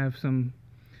 but to have some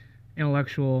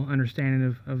intellectual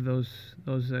understanding of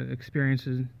those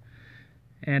experiences.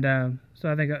 And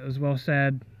so I think that was well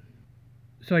said.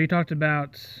 So you talked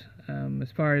about,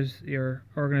 as far as your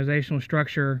organizational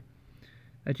structure,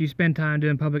 that you spend time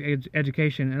doing public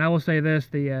education. And I will say this,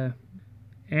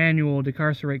 annual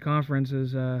Decarcerate conference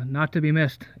is not to be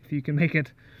missed. If you can make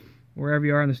it wherever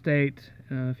you are in the state,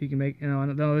 if you can make, I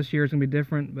know this year is going to be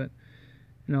different, but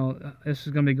this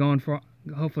is going to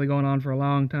be hopefully going on for a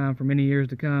long time, for many years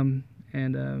to come,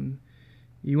 and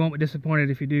you won't be disappointed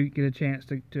if you do get a chance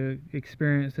to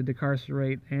experience the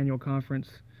Decarcerate annual conference.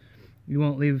 You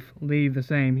won't leave the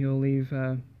same. You'll leave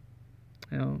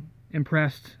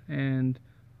impressed and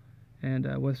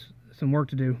with some work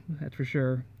to do, that's for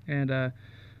sure. And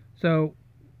so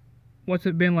what's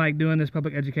it been like doing this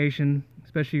public education,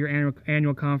 especially your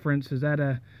annual conference? Has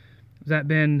that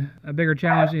been a bigger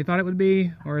challenge than you thought it would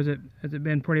be, or has it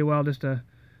been pretty well just a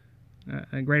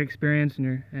great experience?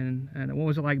 And what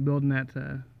was it like building that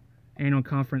annual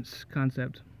conference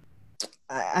concept?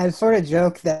 I sort of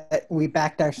joke that we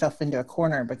backed ourselves into a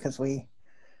corner because we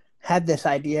had this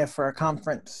idea for a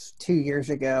conference 2 years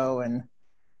ago, and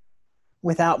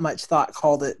without much thought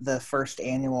called it the first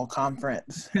annual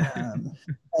conference. And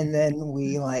then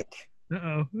we spent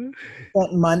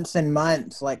months and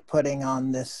months putting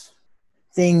on this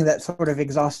thing that sort of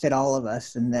exhausted all of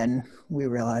us. And then we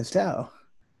realized,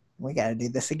 we got to do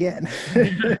this again.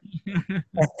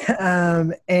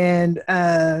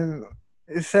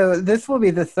 So this will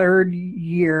be the third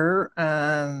year.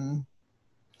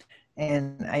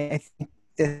 And I think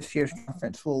this year's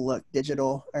conference will look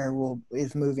digital, or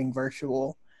is moving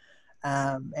virtual,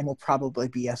 and will probably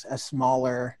be a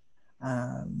smaller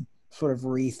sort of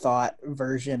rethought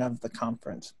version of the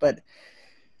conference. But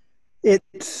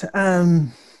it's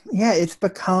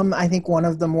become, I think, one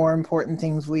of the more important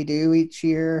things we do each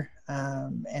year,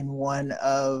 and one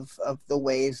of the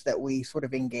ways that we sort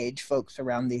of engage folks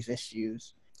around these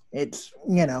issues. It's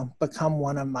become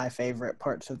one of my favorite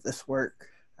parts of this work.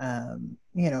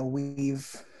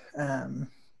 We've,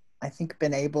 I think,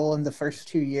 been able in the first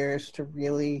 2 years to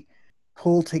really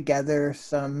pull together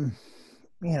some,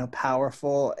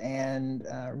 powerful and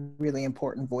really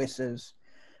important voices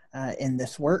in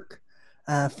this work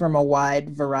from a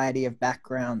wide variety of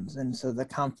backgrounds. And so the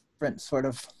conference sort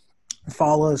of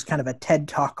follows kind of a TED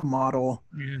Talk model,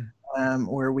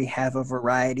 where we have a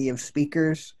variety of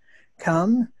speakers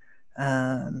come.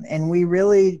 And we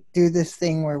really do this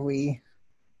thing where we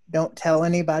don't tell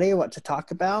anybody what to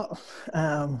talk about.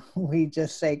 We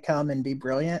just say, come and be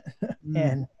brilliant.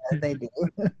 And they do.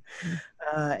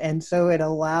 And so it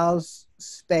allows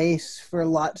space for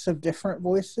lots of different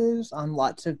voices on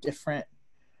lots of different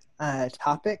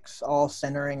topics, all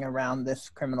centering around this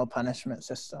criminal punishment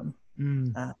system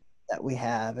that we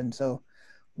have. And so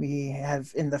we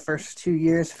have, in the first 2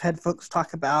 years, had folks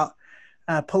talk about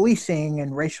policing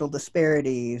and racial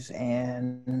disparities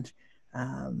and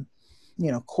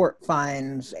court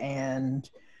fines, and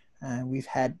we've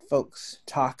had folks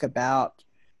talk about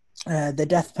the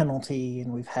death penalty,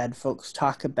 and we've had folks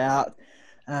talk about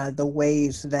the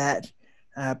ways that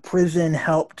prison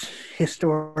helped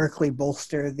historically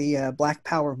bolster the Black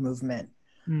Power movement.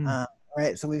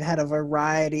 Right, so we've had a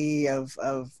variety of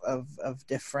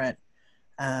different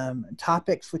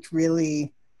topics, which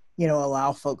really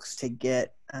allow folks to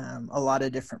get a lot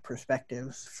of different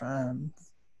perspectives from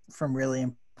really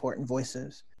important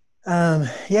voices.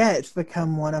 It's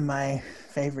become one of my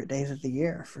favorite days of the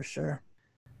year, for sure.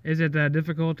 Is it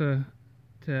difficult to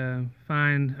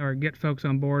find or get folks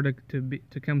on board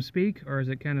to come speak, or is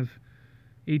it kind of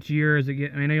each year? Is it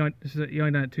get? I mean, you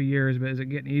only done it 2 years, but is it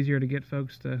getting easier to get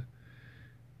folks to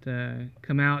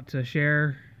come out to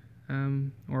share,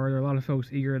 or are there a lot of folks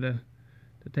eager to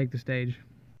take the stage?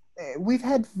 We've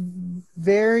had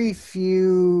very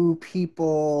few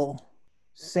people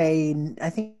say. I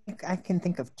think I can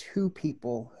think of 2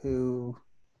 people who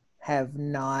have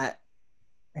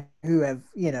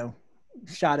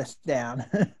shot us down.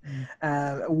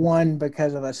 One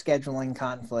because of a scheduling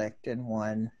conflict, and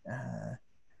one,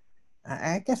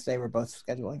 I guess they were both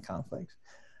scheduling conflicts.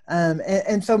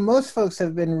 And so most folks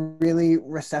have been really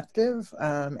receptive,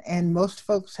 and most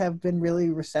folks have been really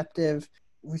receptive,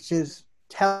 which is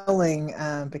telling,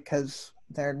 because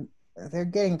they're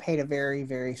getting paid a very,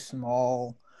 very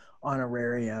small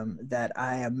honorarium that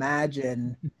I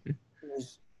imagine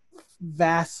is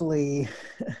vastly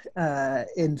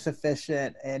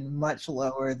insufficient and much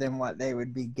lower than what they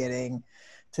would be getting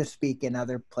to speak in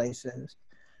other places.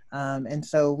 And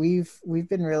so we've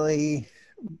been really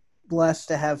blessed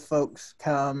to have folks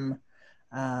come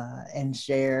and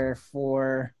share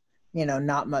for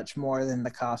not much more than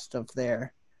the cost of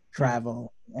their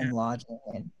travel and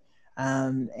lodging,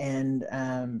 and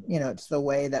it's the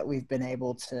way that we've been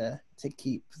able to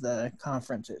keep the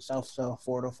conference itself so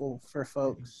affordable for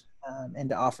folks, and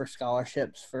to offer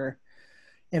scholarships for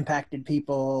impacted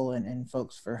people and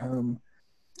folks for whom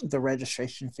the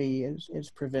registration fee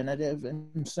is preventative.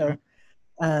 And so,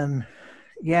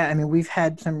 yeah, I mean, we've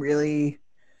had some really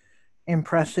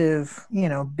impressive,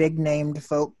 big named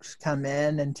folks come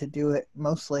in and to do it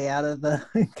mostly out of the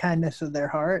kindness of their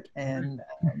heart and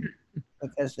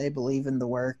because they believe in the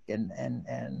work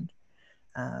and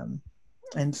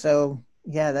so,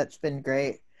 yeah, that's been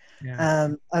great. Yeah.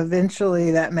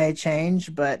 Eventually that may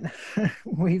change, but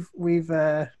we've we've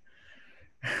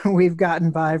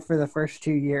gotten by for the first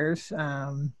 2 years,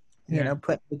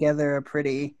 put together a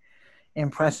pretty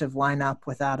impressive lineup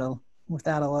without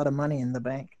a lot of money in the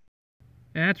bank.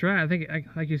 Yeah, that's right. I think,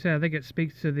 like you said, I think it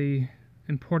speaks to the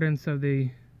importance of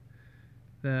the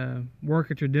work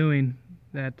that you're doing.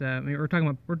 That I mean, we're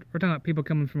talking about people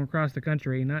coming from across the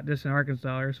country, not just in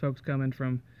Arkansas. There's folks coming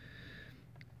from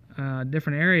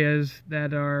different areas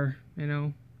that are,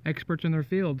 experts in their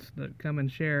fields that come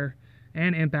and share,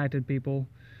 and impacted people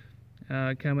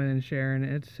coming and sharing.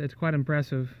 It's quite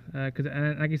impressive because,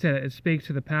 like you said, it speaks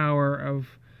to the power of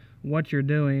what you're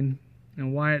doing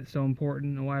and why it's so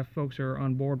important and why folks are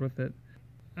on board with it.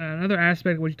 Another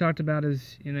aspect of what you talked about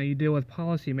is, you deal with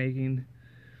policy making.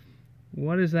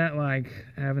 What is that like,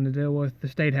 having to deal with the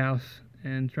State House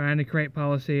and trying to create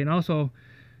policy and also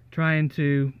trying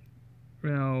to,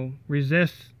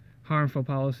 resist harmful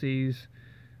policies?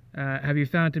 Have you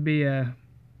found it to be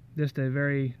just a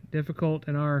very difficult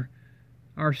in our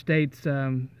state's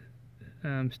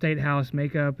State House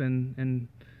makeup and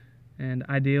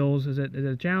ideals? Is it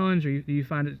a challenge, or do you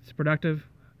find it's productive?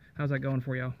 How's that going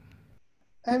for y'all?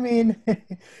 I mean,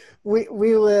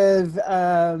 we live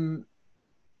in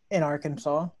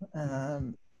Arkansas.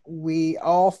 We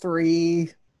all three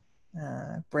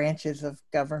branches of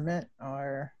government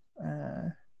are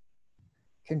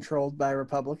controlled by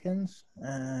Republicans.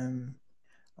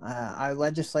 Our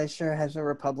legislature has a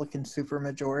Republican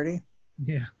supermajority.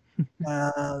 Yeah.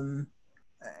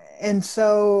 And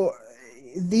so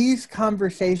these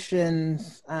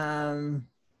conversations can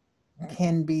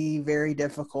be very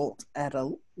difficult at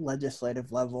a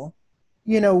legislative level.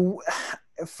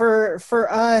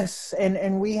 For us,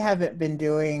 and we haven't been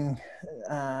doing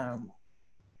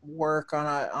work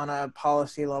on a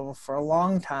policy level for a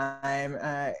long time.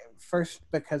 First,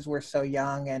 because we're so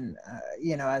young and,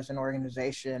 as an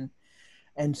organization.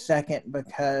 And second,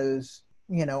 because,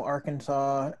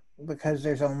 Arkansas, because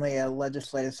there's only a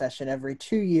legislative session every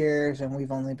 2 years and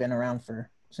we've only been around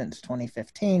since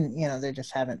 2015, there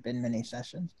just haven't been many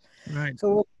sessions. Right.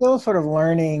 So we're still sort of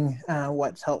learning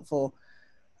what's helpful.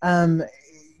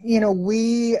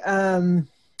 We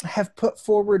have put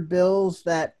forward bills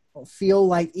that feel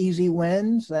like easy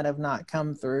wins that have not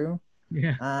come through.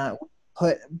 Yeah.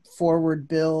 Put forward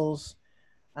bills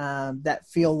that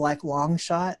feel like long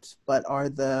shots, but are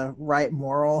the right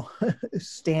moral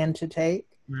stand to take.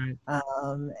 Right.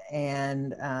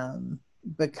 And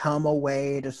become a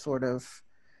way to sort of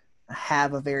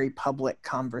have a very public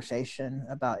conversation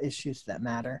about issues that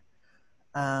matter.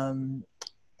 And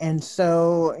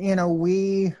so,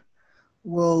 we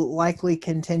will likely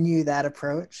continue that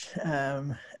approach,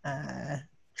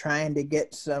 trying to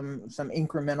get some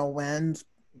incremental wins,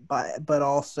 but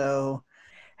also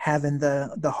having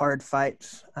the hard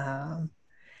fights,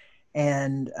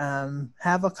 and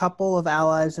have a couple of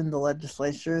allies in the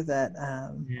legislature that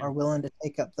are willing to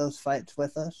take up those fights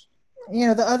with us.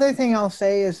 The other thing I'll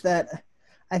say is that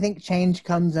I think change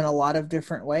comes in a lot of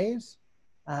different ways,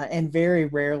 and very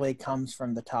rarely comes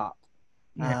from the top.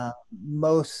 Yeah.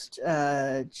 Most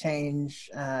change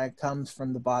comes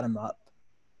from the bottom up.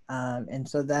 And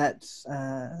so that's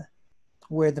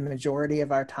where the majority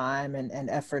of our time and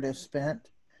effort is spent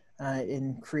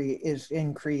in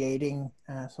creating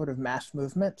sort of mass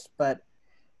movements. But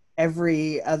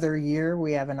every other year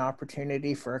we have an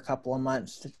opportunity for a couple of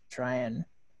months to try and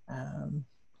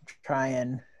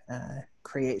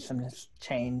create some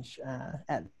change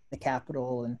at the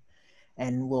Capitol,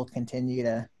 and we'll continue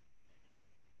to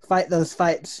fight those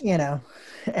fights,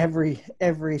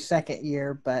 every second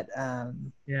year. But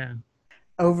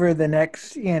over the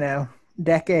next,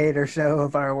 decade or so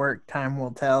of our work, time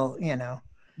will tell,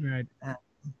 Right.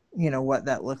 What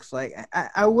that looks like.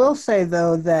 I will say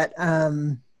though that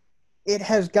it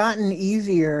has gotten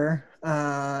easier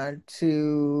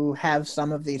to have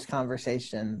some of these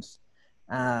conversations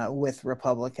with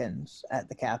Republicans at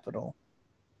the Capitol.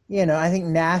 I think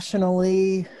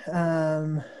nationally,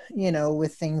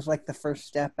 with things like the First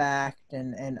Step Act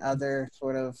and other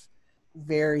sort of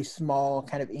very small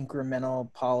kind of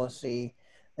incremental policy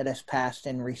that has passed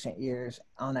in recent years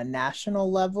on a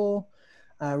national level,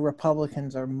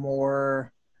 Republicans are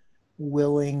more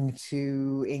willing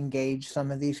to engage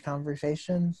some of these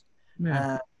conversations.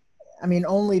 Yeah. I mean,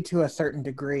 only to a certain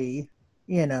degree,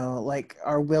 like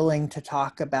are willing to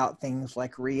talk about things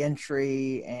like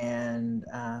reentry and,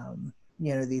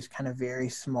 these kind of very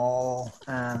small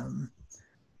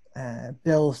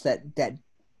bills that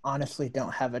honestly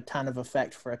don't have a ton of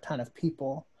effect for a ton of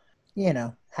people.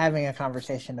 Having a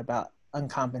conversation about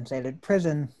uncompensated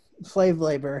prison slave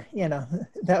labor,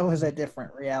 that was a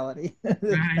different reality.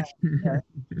 Right.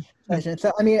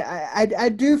 So, I mean, I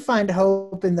do find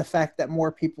hope in the fact that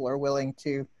more people are willing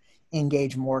to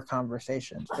engage more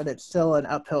conversations, but it's still an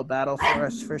uphill battle for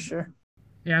us for sure.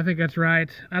 Yeah, I think that's right.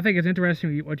 I think it's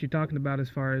interesting what you're talking about as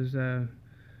far as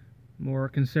more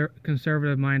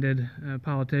conservative-minded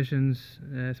politicians,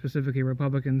 specifically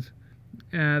Republicans.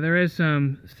 There is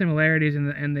some similarities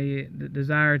in the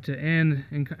desire to end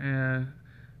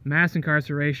mass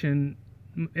incarceration.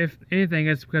 If anything,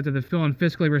 it's because of the feeling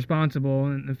fiscally responsible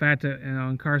and the fact that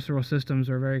carceral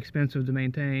systems are very expensive to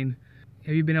maintain.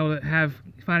 Have you been able to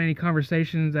find any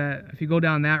conversations that, if you go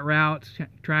down that route,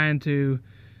 trying to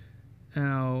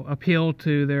appeal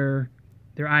to their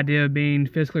idea of being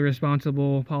fiscally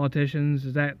responsible politicians,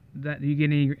 do you get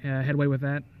any headway with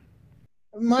that?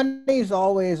 Money's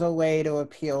always a way to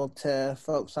appeal to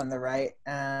folks on the right.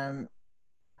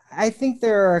 I think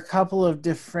there are a couple of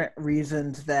different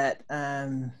reasons that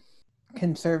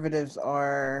conservatives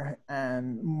are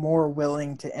more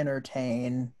willing to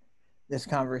entertain this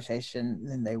conversation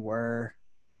than they were,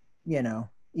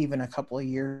 even a couple of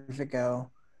years ago.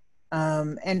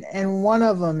 And one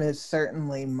of them is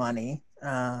certainly money.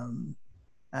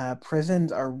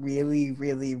 Prisons are really,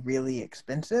 really, really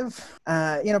expensive,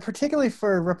 particularly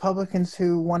for Republicans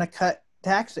who want to cut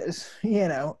taxes,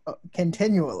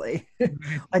 continually.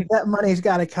 Like that money's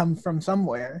got to come from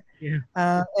somewhere.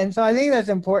 Yeah. And so I think that's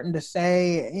important to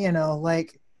say,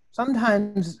 like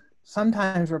sometimes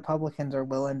Republicans are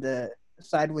willing to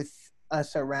side with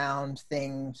us around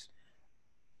things,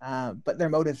 but their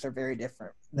motives are very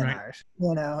different than ours,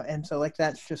 and so like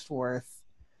that's just worth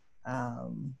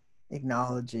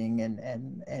acknowledging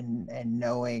and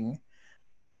knowing.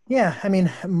 Yeah, I mean,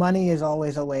 money is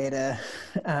always a way to,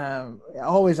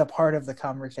 always a part of the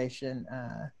conversation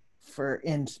for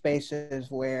in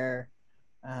spaces where,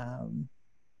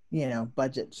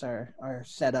 budgets are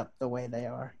set up the way they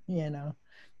are.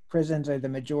 Prisons are the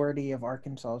majority of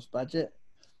Arkansas's budget,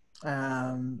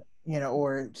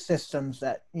 or systems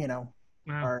that,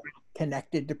 are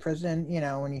connected to prison.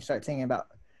 When you start thinking about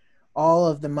all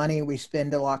of the money we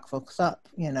spend to lock folks up,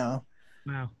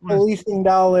 policing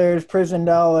dollars, prison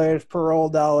dollars, parole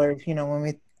dollars, when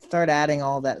we start adding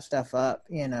all that stuff up,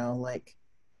 there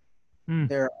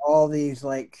are all these,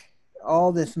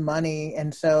 all this money.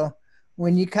 And so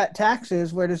when you cut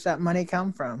taxes, where does that money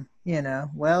come from?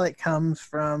 Well, it comes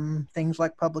from things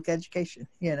like public education,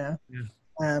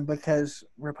 because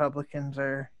Republicans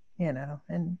are,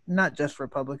 and not just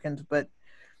Republicans, but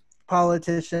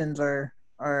politicians are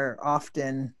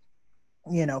often,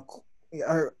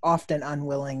 are often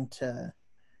unwilling to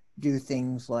do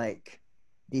things like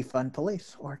defund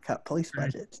police or cut police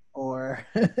budgets or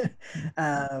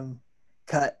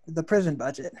cut the prison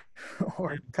budget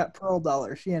or cut parole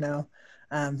dollars.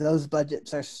 Those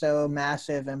budgets are so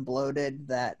massive and bloated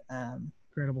that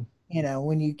incredible.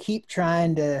 When you keep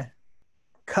trying to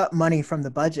cut money from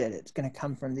the budget, it's going to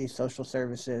come from these social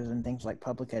services and things like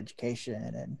public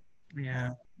education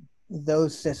and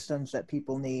those systems that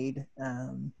people need.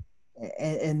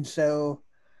 And so,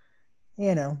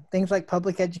 things like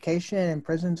public education and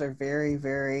prisons are very,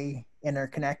 very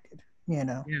interconnected,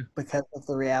 because of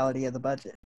the reality of the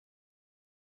budget.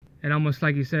 And almost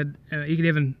like you said, you could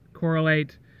even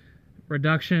correlate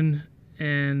reduction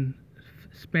in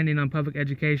spending on public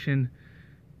education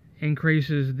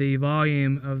increases the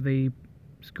volume of the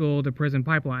school to prison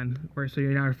pipeline, so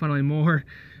you're now funneling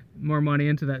more money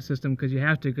into that system because you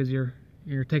have to, because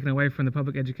you're taking away from the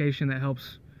public education that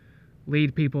helps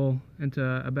lead people into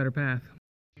a better path.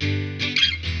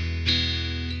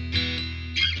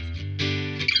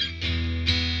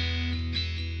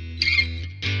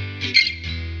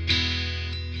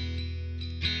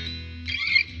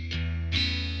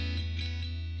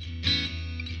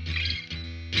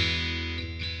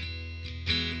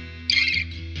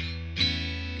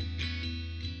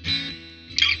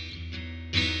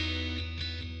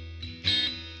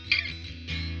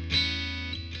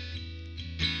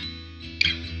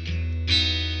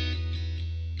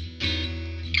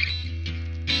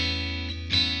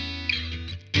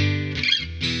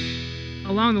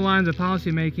 Along the lines of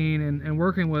policymaking and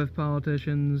working with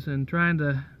politicians and trying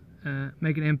to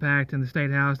make an impact in the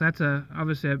State House, that's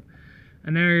obviously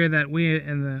an area that we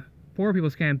in the Poor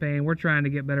People's Campaign, we're trying to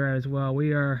get better at as well.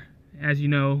 We are as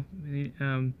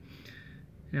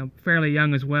fairly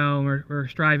young as well. We're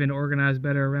striving to organize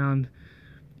better around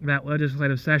that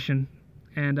legislative session.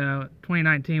 And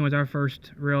 2019 was our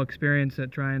first real experience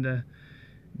at trying to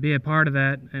be a part of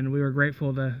that, and we were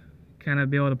grateful to kind of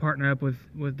be able to partner up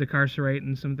with Decarcerate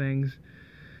and some things.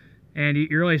 And you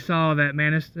really saw that,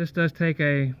 man, this does take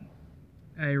a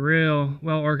real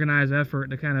well-organized effort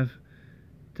to kind of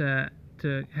to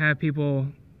have people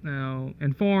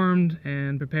informed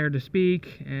and prepared to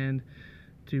speak, and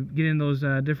to get in those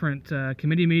different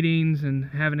committee meetings and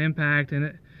have an impact.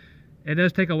 And it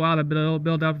does take a while to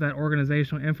build up that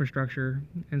organizational infrastructure.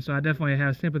 And so I definitely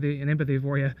have sympathy and empathy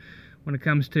for you when it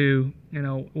comes to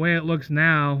the way it looks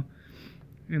now.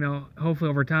 Hopefully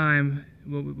over time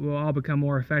we'll all become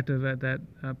more effective at that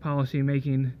policy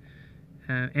making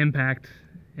impact,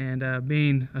 and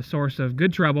being a source of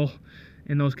good trouble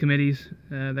in those committees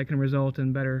that can result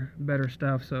in better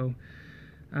stuff. So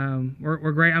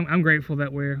we're great. I'm grateful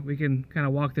that we can kind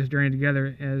of walk this journey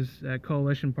together as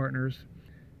coalition partners.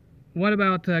 What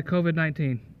about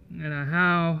COVID-19?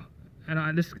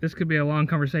 This could be a long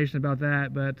conversation about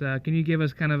that, but can you give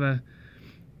us kind of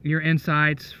your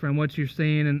insights from what you're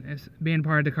seeing and being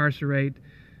part of Decarcerate,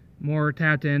 more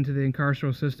tapped into the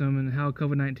incarceral system, and how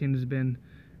COVID-19 has been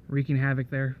wreaking havoc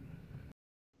there?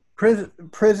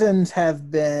 Prisons have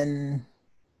been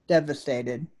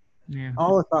devastated,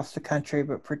 all across the country,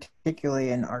 but particularly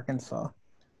in Arkansas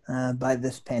by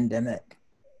this pandemic.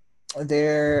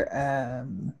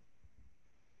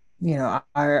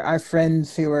 Our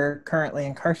friends who are currently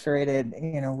incarcerated,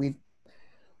 we've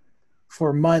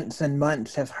for months and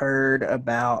months have heard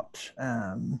about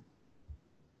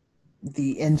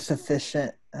the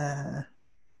insufficient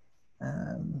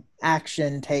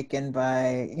action taken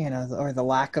by, or the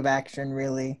lack of action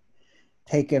really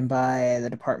taken by the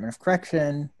Department of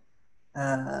Correction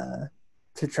to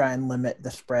try and limit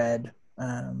the spread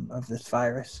of this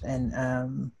virus.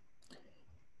 And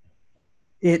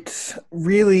it's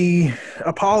really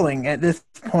appalling. At this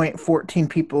point, 14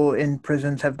 people in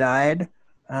prisons have died,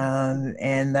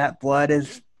 and that blood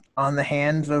is on the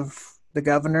hands of the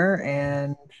governor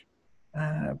and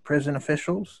prison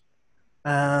officials.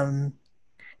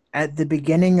 At the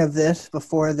beginning of this,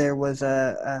 before there was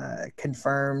a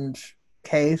confirmed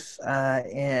case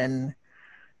in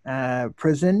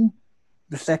prison,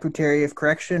 the Secretary of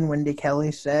Correction, Wendy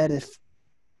Kelly, said if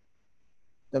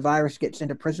the virus gets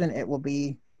into prison, it will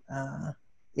be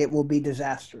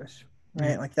disastrous, right?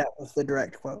 Yeah. Like that was the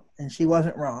direct quote, and she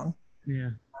wasn't wrong.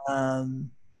 Yeah.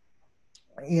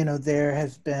 There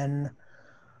has been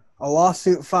a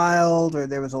lawsuit filed, or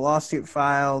there was a lawsuit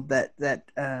filed that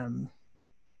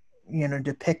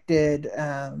depicted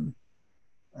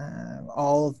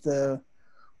all of the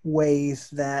ways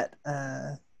that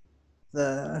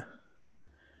the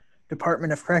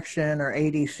Department of Correction, or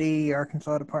ADC,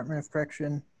 Arkansas Department of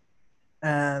Correction,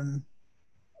 the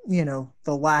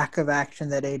lack of action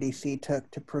that ADC took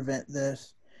to prevent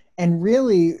this, and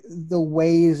really the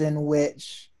ways in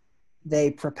which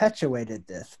they perpetuated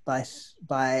this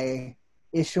by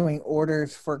issuing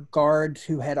orders for guards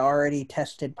who had already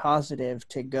tested positive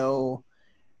to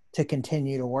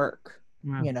continue to work,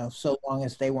 wow. So long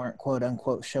as they weren't quote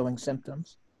unquote showing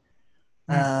symptoms.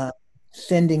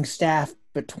 Sending staff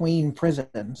between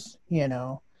prisons,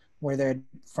 where they're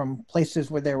from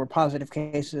places where there were positive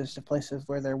cases to places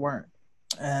where there weren't.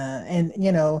 And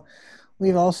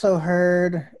we've also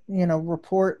heard,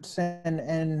 reports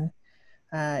and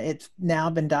it's now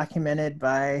been documented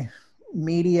by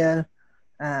media.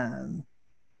 There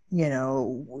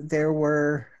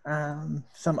were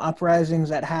some uprisings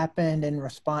that happened in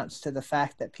response to the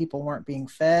fact that people weren't being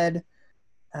fed.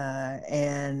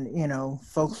 And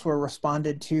folks were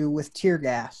responded to with tear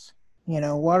gas.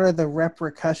 What are the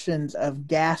repercussions of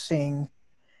gassing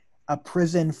a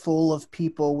prison full of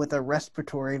people with a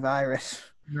respiratory virus?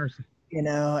 Mercy.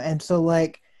 And so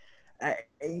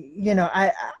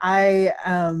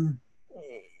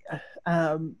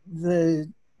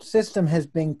the system has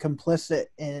been complicit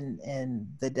in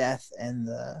the death and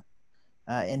the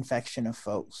infection of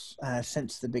folks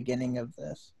since the beginning of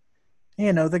this.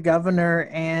 The governor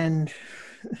and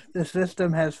the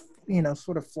system has,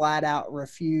 sort of flat out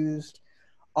refused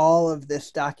all of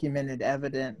this documented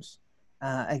evidence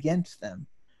against them.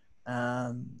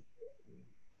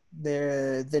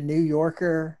 The New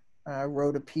Yorker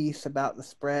wrote a piece about the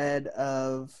spread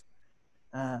of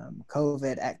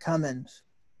COVID at Cummins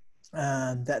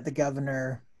that the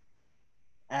governor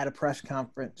at a press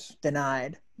conference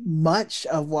denied. Much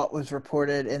of what was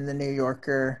reported in the New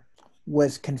Yorker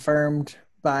was confirmed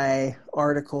by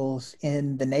articles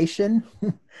in The Nation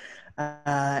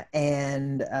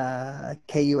and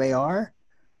KUAR,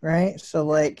 right? So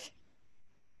like,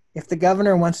 if the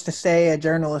governor wants to say a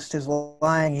journalist is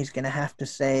lying, he's going to have to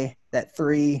say that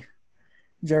 3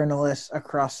 journalists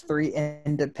across 3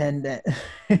 independent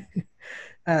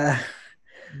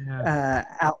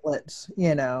outlets,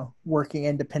 working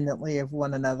independently of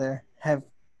one another, have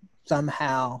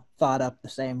somehow thought up the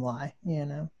same lie,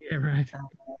 Yeah, right.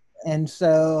 And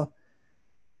so,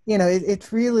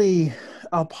 it's really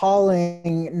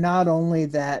appalling, not only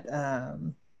that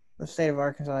the state of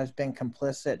Arkansas has been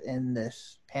complicit in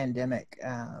this pandemic,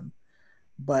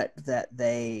 but that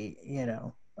they,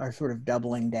 are sort of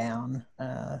doubling down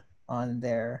on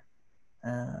their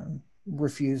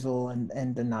refusal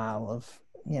and denial of,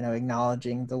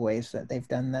 acknowledging the ways that they've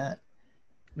done that.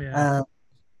 Yeah.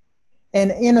 And,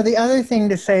 the other thing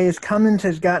to say is Cummins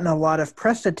has gotten a lot of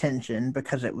press attention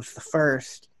because it was the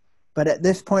first. But at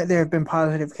this point, there have been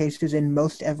positive cases in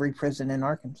most every prison in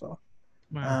Arkansas.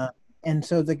 Wow. And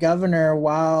so the governor,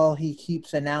 while he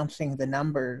keeps announcing the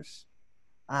numbers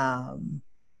as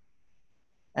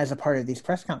a part of these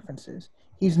press conferences,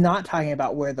 he's not talking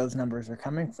about where those numbers are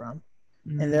coming from.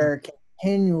 Mm-hmm. And there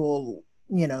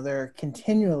are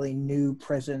continually new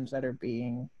prisons that are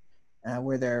being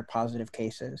where there are positive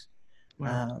cases.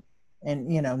 Wow. And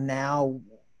now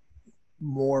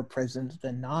more prisons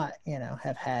than not,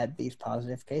 have had these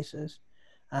positive cases,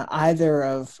 either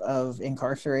of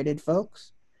incarcerated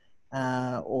folks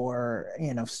or,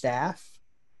 staff.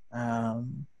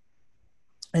 And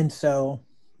so,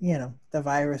 the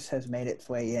virus has made its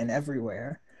way in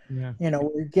everywhere. Yeah.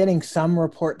 We're getting some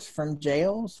reports from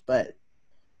jails, but,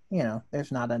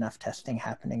 there's not enough testing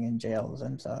happening in jails.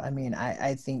 And so,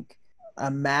 I think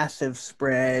a massive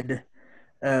spread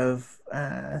of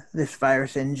this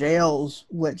virus in jails,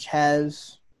 which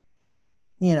has,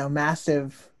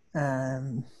 massive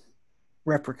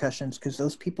repercussions because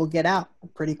those people get out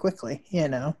pretty quickly,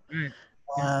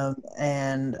 Right.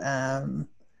 and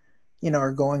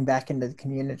are going back into the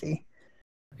community.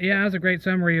 Yeah, that was a great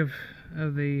summary of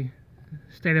the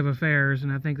state of affairs,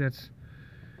 and I think that's,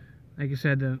 like you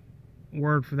said, the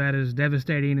word for that is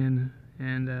devastating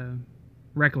and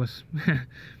reckless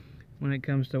when it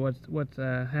comes to what's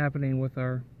happening with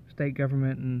our state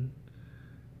government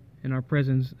and our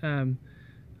prisons.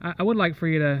 I would like for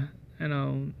you to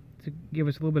to give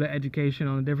us a little bit of education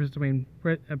on the difference between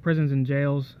prisons and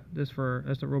jails, just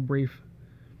a real brief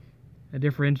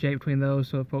differentiate between those,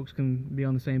 so folks can be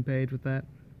on the same page with that.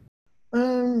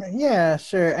 Yeah,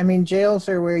 sure. Jails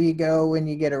are where you go when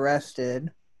you get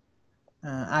arrested.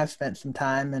 I've spent some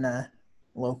time in a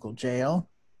local jail.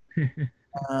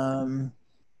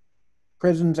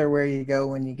 Prisons are where you go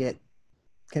when you get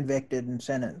convicted and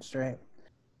sentenced, right?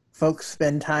 Folks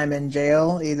spend time in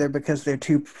jail either because they're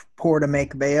too poor to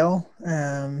make bail,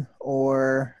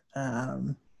 or,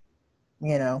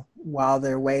 while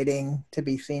they're waiting to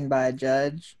be seen by a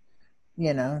judge.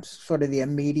 It's sort of the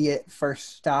immediate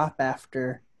first stop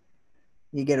after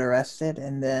you get arrested.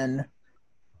 And then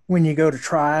when you go to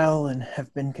trial and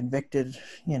have been convicted,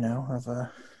 of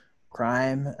a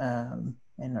crime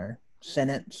and are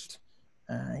sentenced,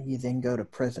 you then go to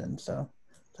prison. So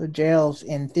jails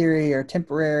in theory are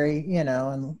temporary,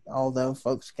 and although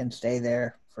folks can stay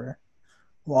there for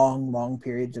long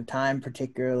periods of time,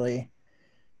 particularly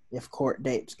if court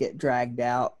dates get dragged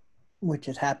out, which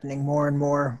is happening more and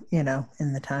more, in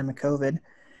the time of COVID,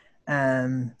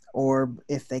 or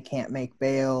if they can't make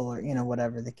bail or,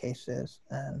 whatever the case is.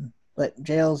 But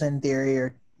jails in theory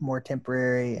are more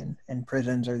temporary, and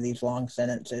prisons are these long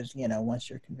sentences, once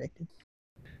you're convicted.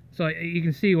 So you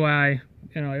can see why,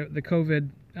 the COVID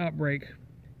outbreak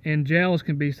in jails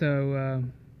can be so,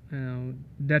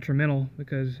 detrimental,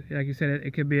 because, like you said,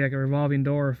 it could be like a revolving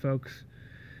door of folks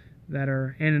that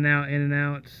are in and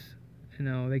out.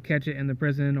 They catch it in the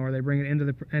prison, or they bring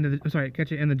it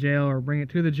catch it in the jail, or bring it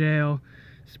to the jail,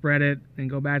 spread it, and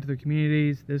go back to their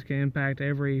communities. This can impact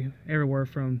everywhere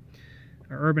from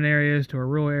our urban areas to our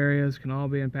rural areas, can all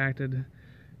be impacted,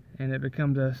 and it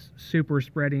becomes a super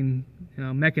spreading,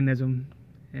 mechanism,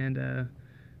 and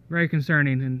very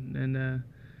concerning.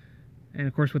 And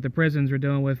of course, with the prisons, we're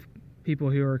dealing with people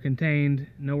who are contained,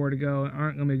 nowhere to go,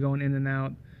 aren't going to be going in and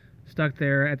out, stuck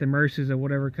there at the mercies of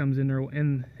whatever comes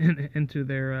into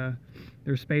their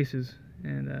spaces,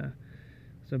 and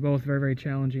so both very, very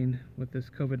challenging with this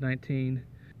COVID-19.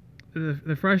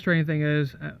 The frustrating thing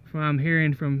is, from what I'm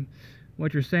hearing from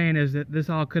what you're saying, is that this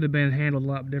all could have been handled a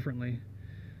lot differently.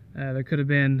 There could have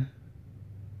been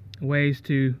ways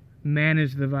to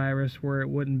manage the virus where it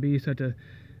wouldn't be such a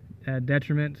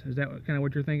detriment. Is that kind of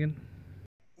what you're thinking?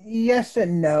 Yes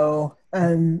and no.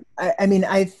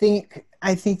 I think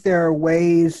I think there are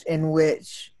ways in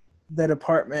which the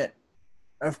Department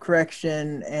of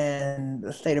Correction and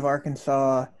the state of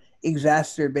Arkansas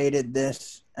exacerbated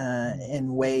this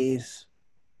in ways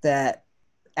that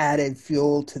added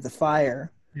fuel to the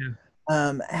fire.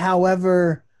 Yeah.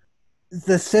 However,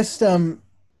 the system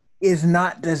is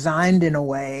not designed in a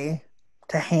way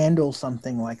to handle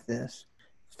something like this.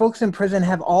 Folks in prison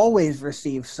have always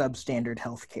received substandard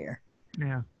health care.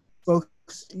 Yeah. Folks,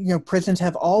 prisons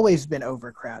have always been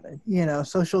overcrowded.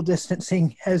 Social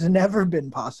distancing has never been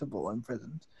possible in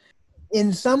prisons.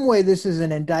 In some way, this is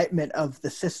an indictment of the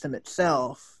system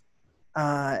itself,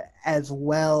 as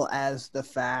well as the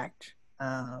fact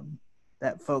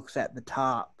that folks at the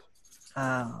top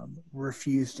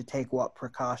refuse to take what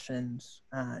precautions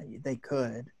they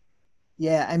could.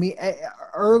 Yeah, I mean,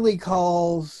 early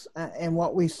calls and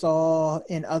what we saw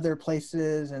in other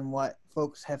places and what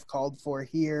folks have called for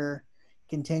here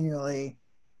continually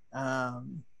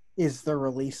is the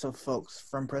release of folks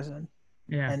from prison.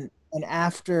 Yeah. And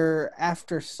after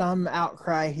some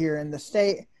outcry here in the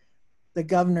state, the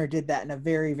governor did that in a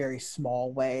very, very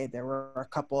small way. There were a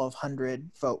couple of hundred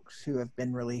folks who have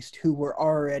been released who were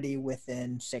already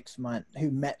within 6 months, who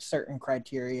met certain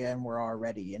criteria and were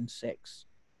already in 6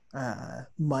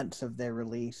 months of their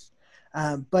release.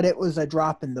 But it was a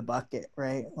drop in the bucket,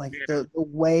 right? Like the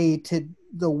way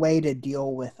to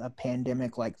deal with a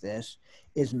pandemic like this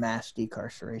is mass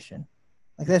decarceration.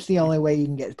 Like that's the only way you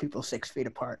can get people 6 feet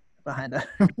apart behind a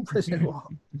prison wall,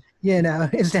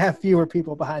 is to have fewer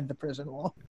people behind the prison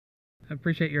wall. I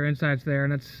appreciate your insights there,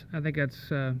 and I think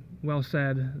that's well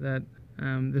said, that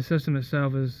the system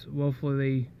itself is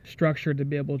woefully structured to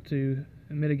be able to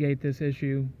mitigate this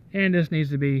issue, and this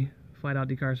needs to be flat out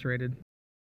decarcerated.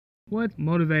 What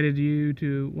motivated you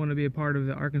to want to be a part of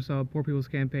the Arkansas Poor People's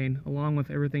Campaign, along with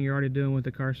everything you're already doing with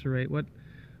Decarcerate? What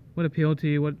appealed to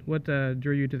you? What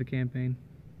drew you to the campaign?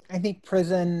 I think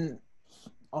prison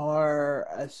are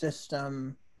a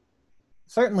system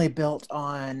certainly built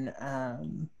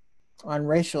on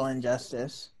racial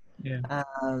injustice,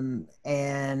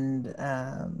 and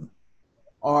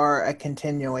are a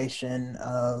continuation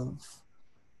of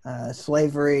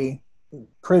slavery.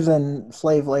 Prison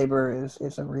slave labor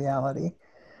is a reality,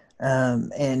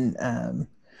 and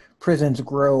prisons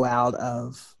grow out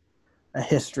of a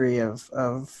history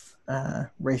of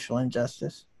racial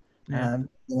injustice,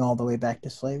 all the way back to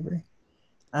slavery.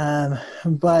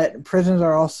 But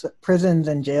prisons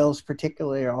and jails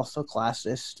particularly are also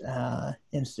classist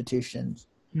institutions.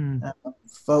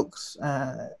 Folks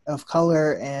of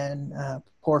color and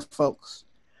poor folks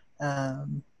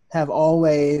have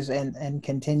always and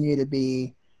continue to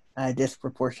be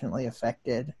disproportionately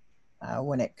affected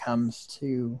when it comes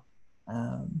to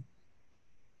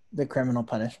the criminal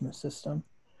punishment system.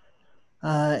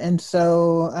 And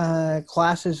so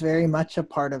class is very much a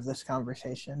part of this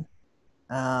conversation.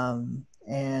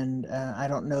 And I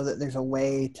don't know that there's a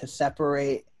way to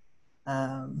separate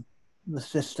the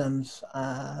systems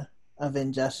of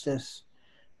injustice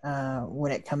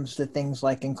when it comes to things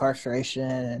like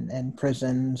incarceration and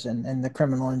prisons and the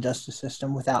criminal injustice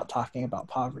system without talking about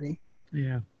poverty.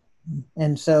 Yeah.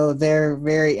 And so they're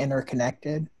very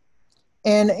interconnected.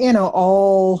 And,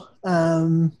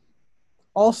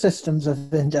 all systems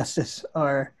of injustice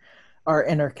are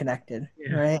interconnected,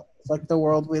 right? It's like the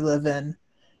world we live in.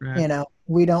 Right.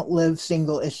 We don't live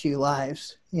single issue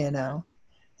lives, and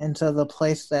so the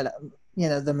place that,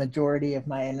 the majority of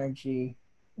my energy,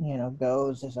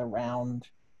 goes is around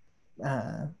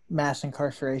mass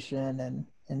incarceration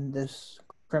and this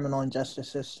criminal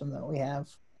injustice system that we have.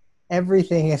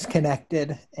 Everything is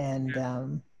connected,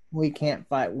 and we can't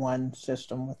fight one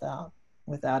system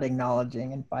without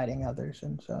acknowledging and fighting others.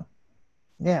 And so,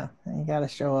 you got to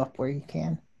show up where you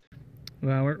can.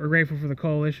 Well, we're grateful for the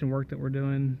coalition work that we're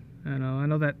doing. I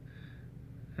know that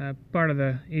part of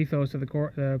the ethos of the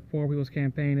Poor People's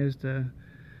Campaign is to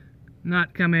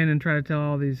not come in and try to tell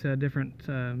all these different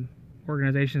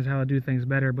organizations how to do things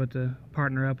better, but to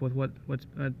partner up with what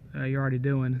you're already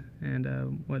doing.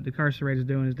 And what Decarcerate is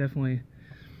doing is definitely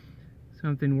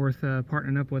something worth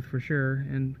partnering up with for sure,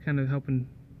 and kind of helping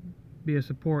be a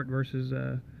support versus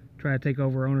try to take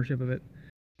over ownership of it.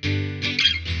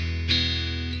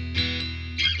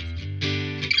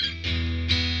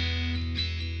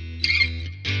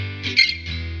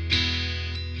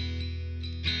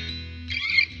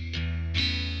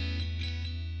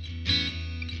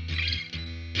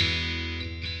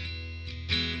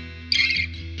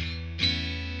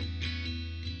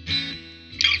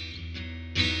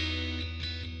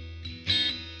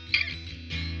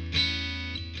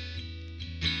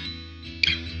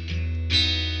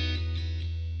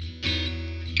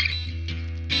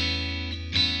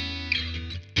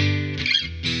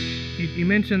 you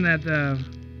mentioned that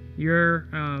you're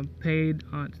paid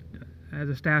as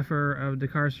a staffer of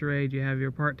Decarcerate. You have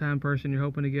your part-time person you're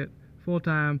hoping to get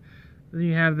full-time. Then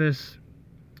you have this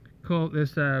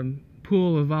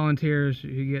pool of volunteers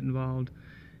who get involved.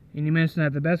 And you mentioned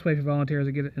that the best way for volunteers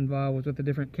to get involved was with the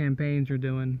different campaigns you're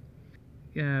doing.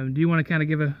 Do you want to kind of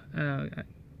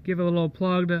give a little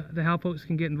plug to how folks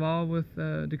can get involved with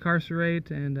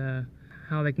Decarcerate and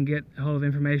how they can get a hold of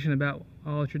information about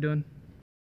all that you're doing?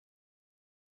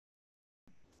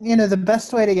 The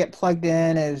best way to get plugged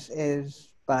in is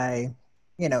by,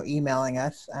 emailing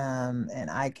us, and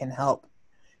I can help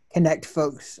connect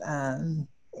folks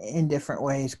in different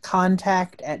ways.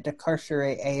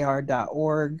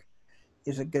 contact@decarceratear.org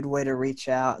is a good way to reach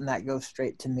out, and that goes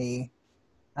straight to me.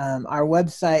 Our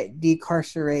website,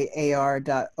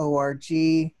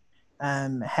 decarceratear.org,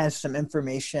 has some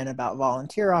information about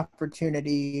volunteer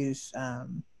opportunities,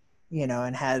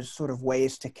 and has sort of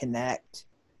ways to connect.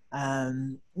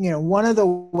 One of the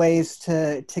ways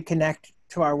to connect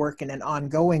to our work in an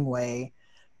ongoing way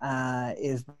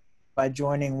is by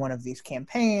joining one of these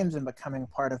campaigns and becoming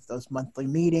part of those monthly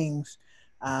meetings,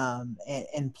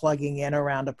 and plugging in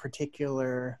around a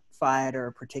particular fight or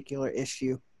a particular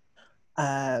issue.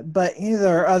 But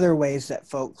there are other ways that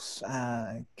folks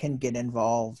can get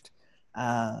involved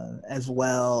as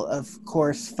well. Of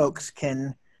course, folks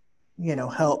can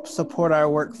help support our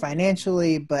work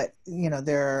financially, but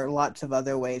there are lots of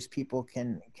other ways people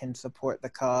can support the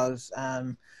cause.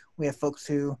 We have folks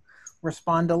who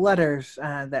respond to letters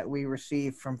that we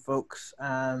receive from folks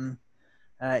in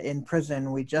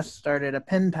prison. We just started a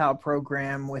pen pal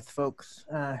program with folks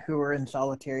who are in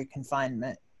solitary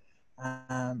confinement.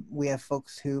 We have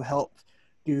folks who help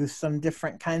do some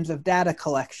different kinds of data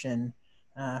collection.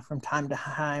 From time to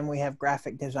time, we have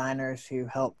graphic designers who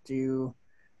help do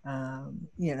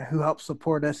who help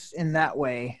support us in that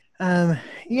way. So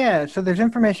there's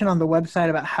information on the website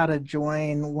about how to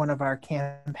join one of our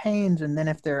campaigns. And then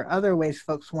if there are other ways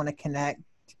folks want to connect,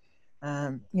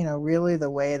 really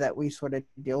the way that we sort of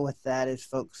deal with that is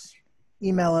folks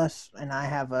email us and I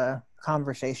have a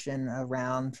conversation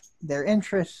around their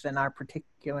interests and our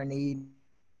particular needs.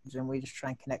 And we just try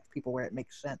and connect people where it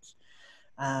makes sense.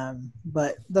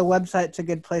 But the website's a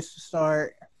good place to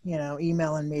start.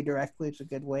 Emailing me directly is a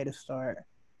good way to start,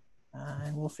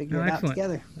 and we'll figure it out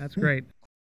together. That's great.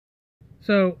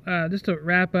 So just to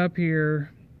wrap up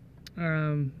here,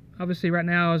 obviously right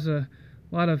now is a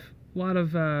lot of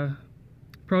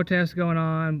protests going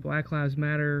on. Black Lives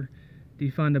Matter,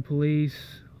 defund the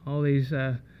police, all these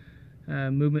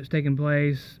movements taking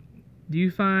place.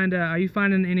 Are you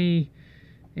finding any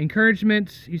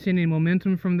encouragement? You see any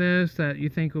momentum from this that you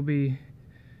think will be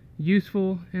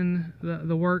useful in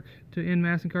the work to end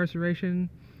mass incarceration?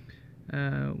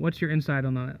 What's your insight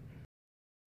on that?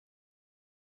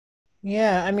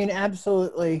 Yeah,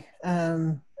 absolutely.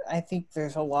 I think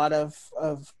there's a lot of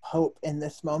hope in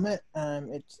this moment.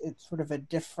 It's sort of a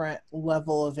different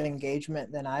level of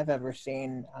engagement than I've ever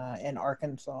seen in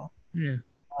Arkansas. Yeah.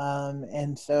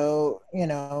 And so,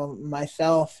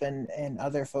 myself and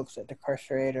other folks at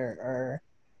Decarcerate are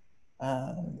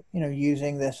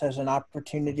using this as an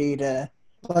opportunity to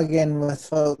plug in with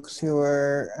folks who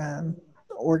are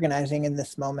organizing in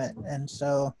this moment. And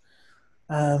so,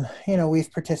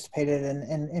 we've participated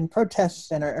in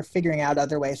protests and are figuring out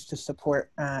other ways to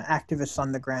support activists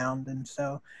on the ground. And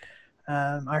so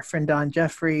our friend Don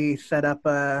Jeffrey set up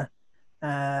a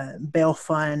bail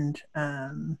fund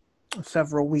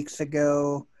several weeks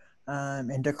ago,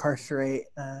 and Decarcerate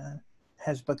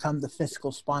has become the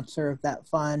fiscal sponsor of that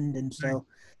fund. And so,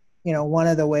 one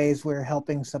of the ways we're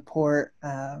helping support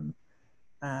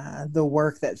the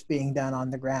work that's being done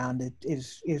on the ground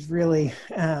is really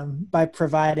by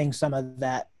providing some of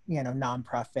that,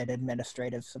 nonprofit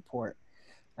administrative support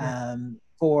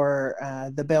for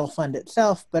the bail fund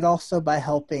itself, but also by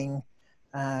helping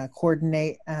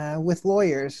coordinate with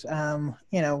lawyers.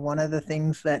 One of the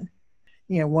things that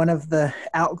one of the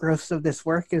outgrowths of this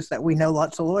work is that we know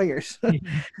lots of lawyers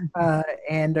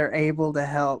and are able to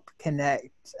help connect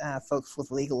folks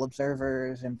with legal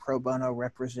observers and pro bono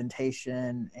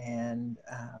representation and,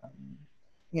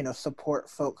 support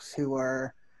folks who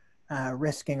are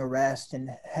risking arrest and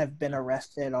have been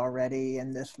arrested already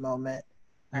in this moment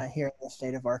here in the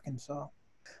state of Arkansas.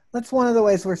 That's one of the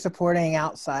ways we're supporting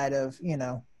outside of,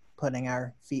 putting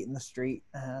our feet in the street,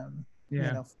 from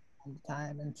time to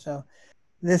time. And so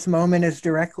this moment is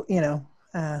directly,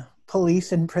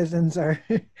 police and prisons are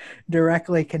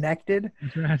directly connected.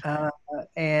 That's right.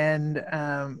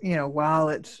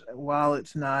 While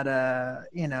it's not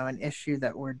an issue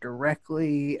that we're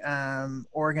directly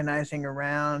organizing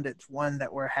around, it's one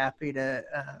that we're happy to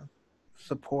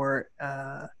support.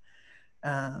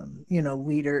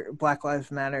 Black Lives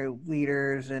Matter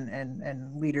leaders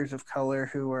and leaders of color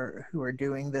who are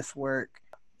doing this work,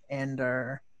 and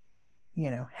are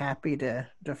happy to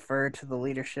defer to the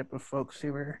leadership of folks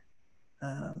who are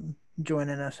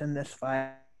joining us in this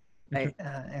fight.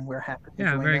 And we're happy to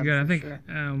join very them, good. I for think sure.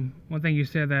 one thing you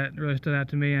said that really stood out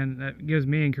to me and that gives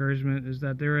me encouragement is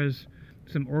that there is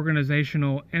some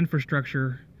organizational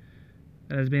infrastructure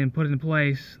that is being put in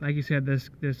place. Like you said,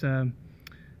 this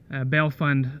bail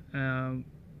fund,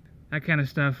 that kind of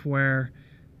stuff, where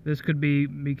this could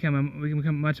we can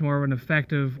become much more of an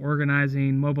effective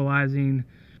organizing, mobilizing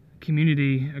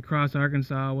community across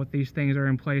Arkansas with these things that are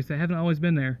in place that haven't always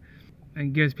been there,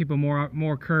 and gives people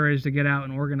more courage to get out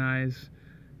and organize,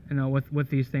 with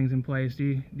these things in place.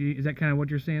 Is that kind of what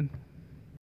you're seeing?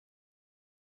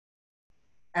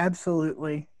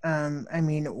 Absolutely.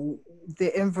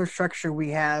 The infrastructure we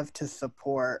have to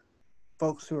support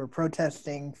folks who are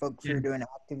protesting, folks who are doing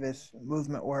activist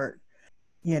movement work,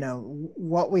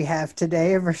 what we have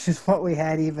today versus what we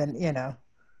had even,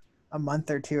 a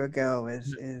month or two ago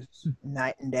is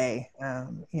night and day.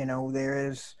 There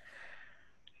is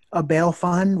a bail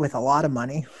fund with a lot of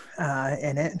money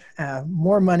in it,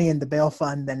 more money in the bail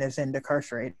fund than is in the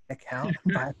incarcerate account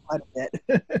by quite a bit.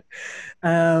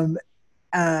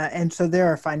 And so there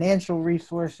are financial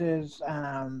resources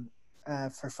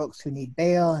for folks who need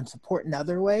bail and support in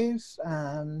other ways.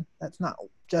 That's not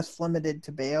just limited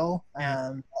to bail.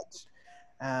 That's,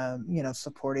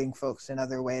 supporting folks in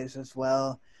other ways as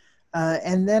well.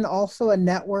 And then also a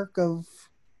network of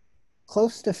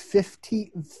close to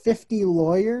 50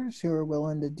 lawyers who are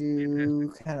willing to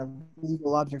do kind of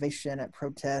legal observation at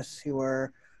protests, who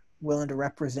are willing to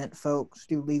represent folks,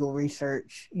 do legal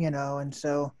research, and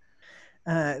so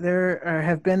there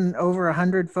have been over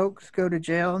 100 folks go to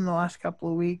jail in the last couple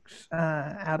of weeks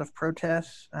out of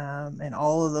protests, and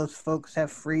all of those folks have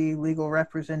free legal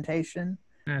representation.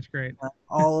 That's great.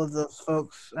 All of those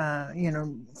folks,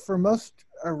 for most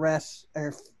arrests,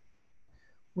 or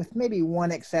with maybe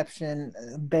one exception,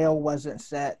 bail wasn't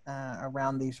set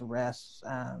around these arrests.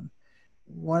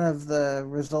 One of the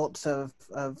results of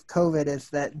COVID is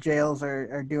that jails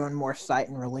are doing more cite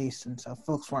and release, and so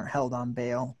folks weren't held on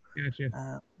bail.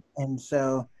 Gotcha. And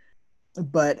so,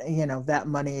 but that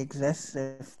money exists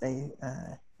if they,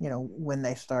 when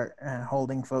they start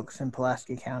holding folks in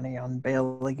Pulaski County on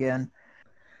bail again.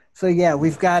 So yeah,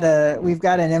 we've got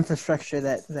an infrastructure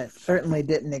that certainly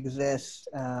didn't exist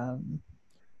a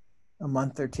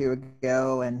month or two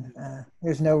ago, and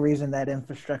there's no reason that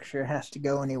infrastructure has to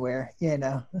go anywhere.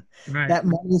 Right.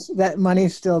 That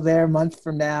money's still there a month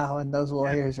from now, and those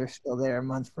lawyers are still there a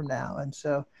month from now, and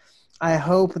so I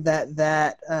hope that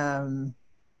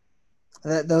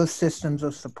those systems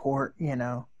of support,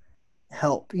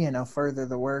 help, further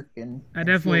the work. And I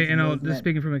definitely, just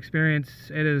speaking from experience,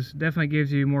 definitely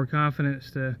gives you more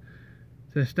confidence to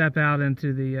step out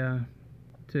into the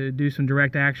to do some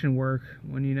direct action work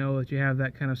when you know that you have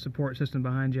that kind of support system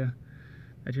behind you,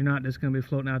 that you're not just going to be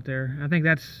floating out there. I think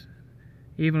that's,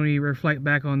 even when you reflect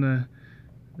back on the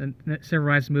civil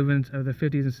rights movement of the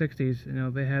 50s and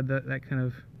 60s, they had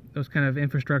those kind of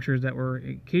infrastructures that were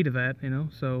key to that,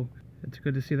 so it's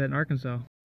good to see that in Arkansas.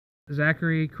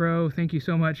 Zachary Crow, thank you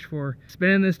so much for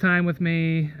spending this time with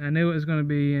me. I knew it was going to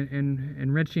be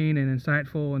enriching and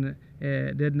insightful, and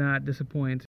it did not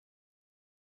disappoint.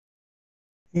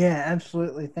 Yeah,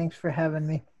 absolutely. Thanks for having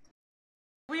me.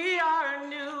 We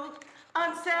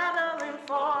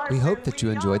hope that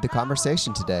you enjoyed the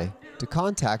conversation today. To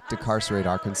contact Decarcerate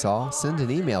Arkansas, send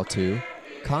an email to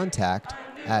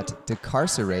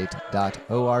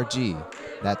contact@decarcerate.org.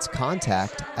 That's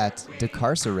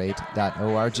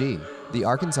contact@decarcerate.org. The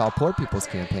Arkansas Poor People's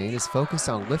Campaign is focused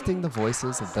on lifting the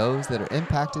voices of those that are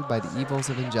impacted by the evils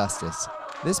of injustice.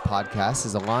 This podcast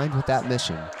is aligned with that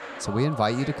mission, so we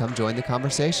invite you to come join the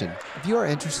conversation. If you are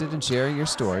interested in sharing your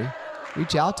story,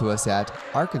 reach out to us at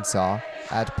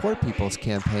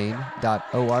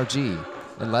arkansas@poorpeoplescampaign.org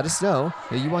and let us know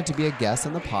that you want to be a guest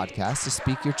on the podcast to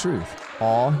speak your truth.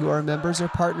 All who are members or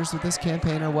partners with this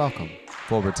campaign are welcome.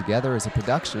 Forward Together is a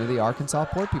production of the Arkansas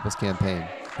Poor People's Campaign.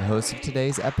 The host of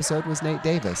today's episode was Nate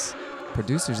Davis.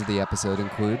 Producers of the episode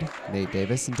include Nate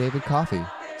Davis and David Coffey.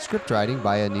 Script writing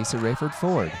by Anissa Rayford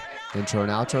Ford. Intro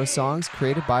and outro songs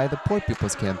created by the Poor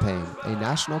People's Campaign, a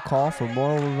national call for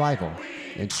moral revival.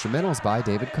 Instrumentals by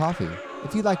David Coffey.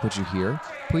 If you like what you hear,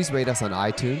 please rate us on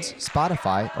iTunes,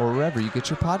 Spotify, or wherever you get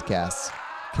your podcasts.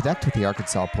 Connect with the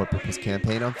Arkansas Poor People's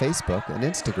Campaign on Facebook and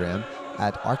Instagram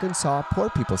at Arkansas Poor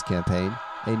People's Campaign,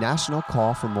 a national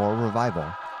call for moral revival,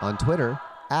 on Twitter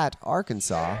at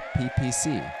Arkansas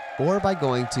PPC, or by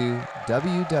going to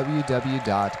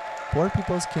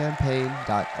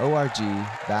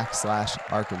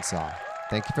www.poorpeoplescampaign.org/Arkansas.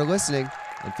 Thank you for listening,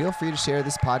 and feel free to share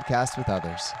this podcast with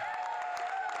others.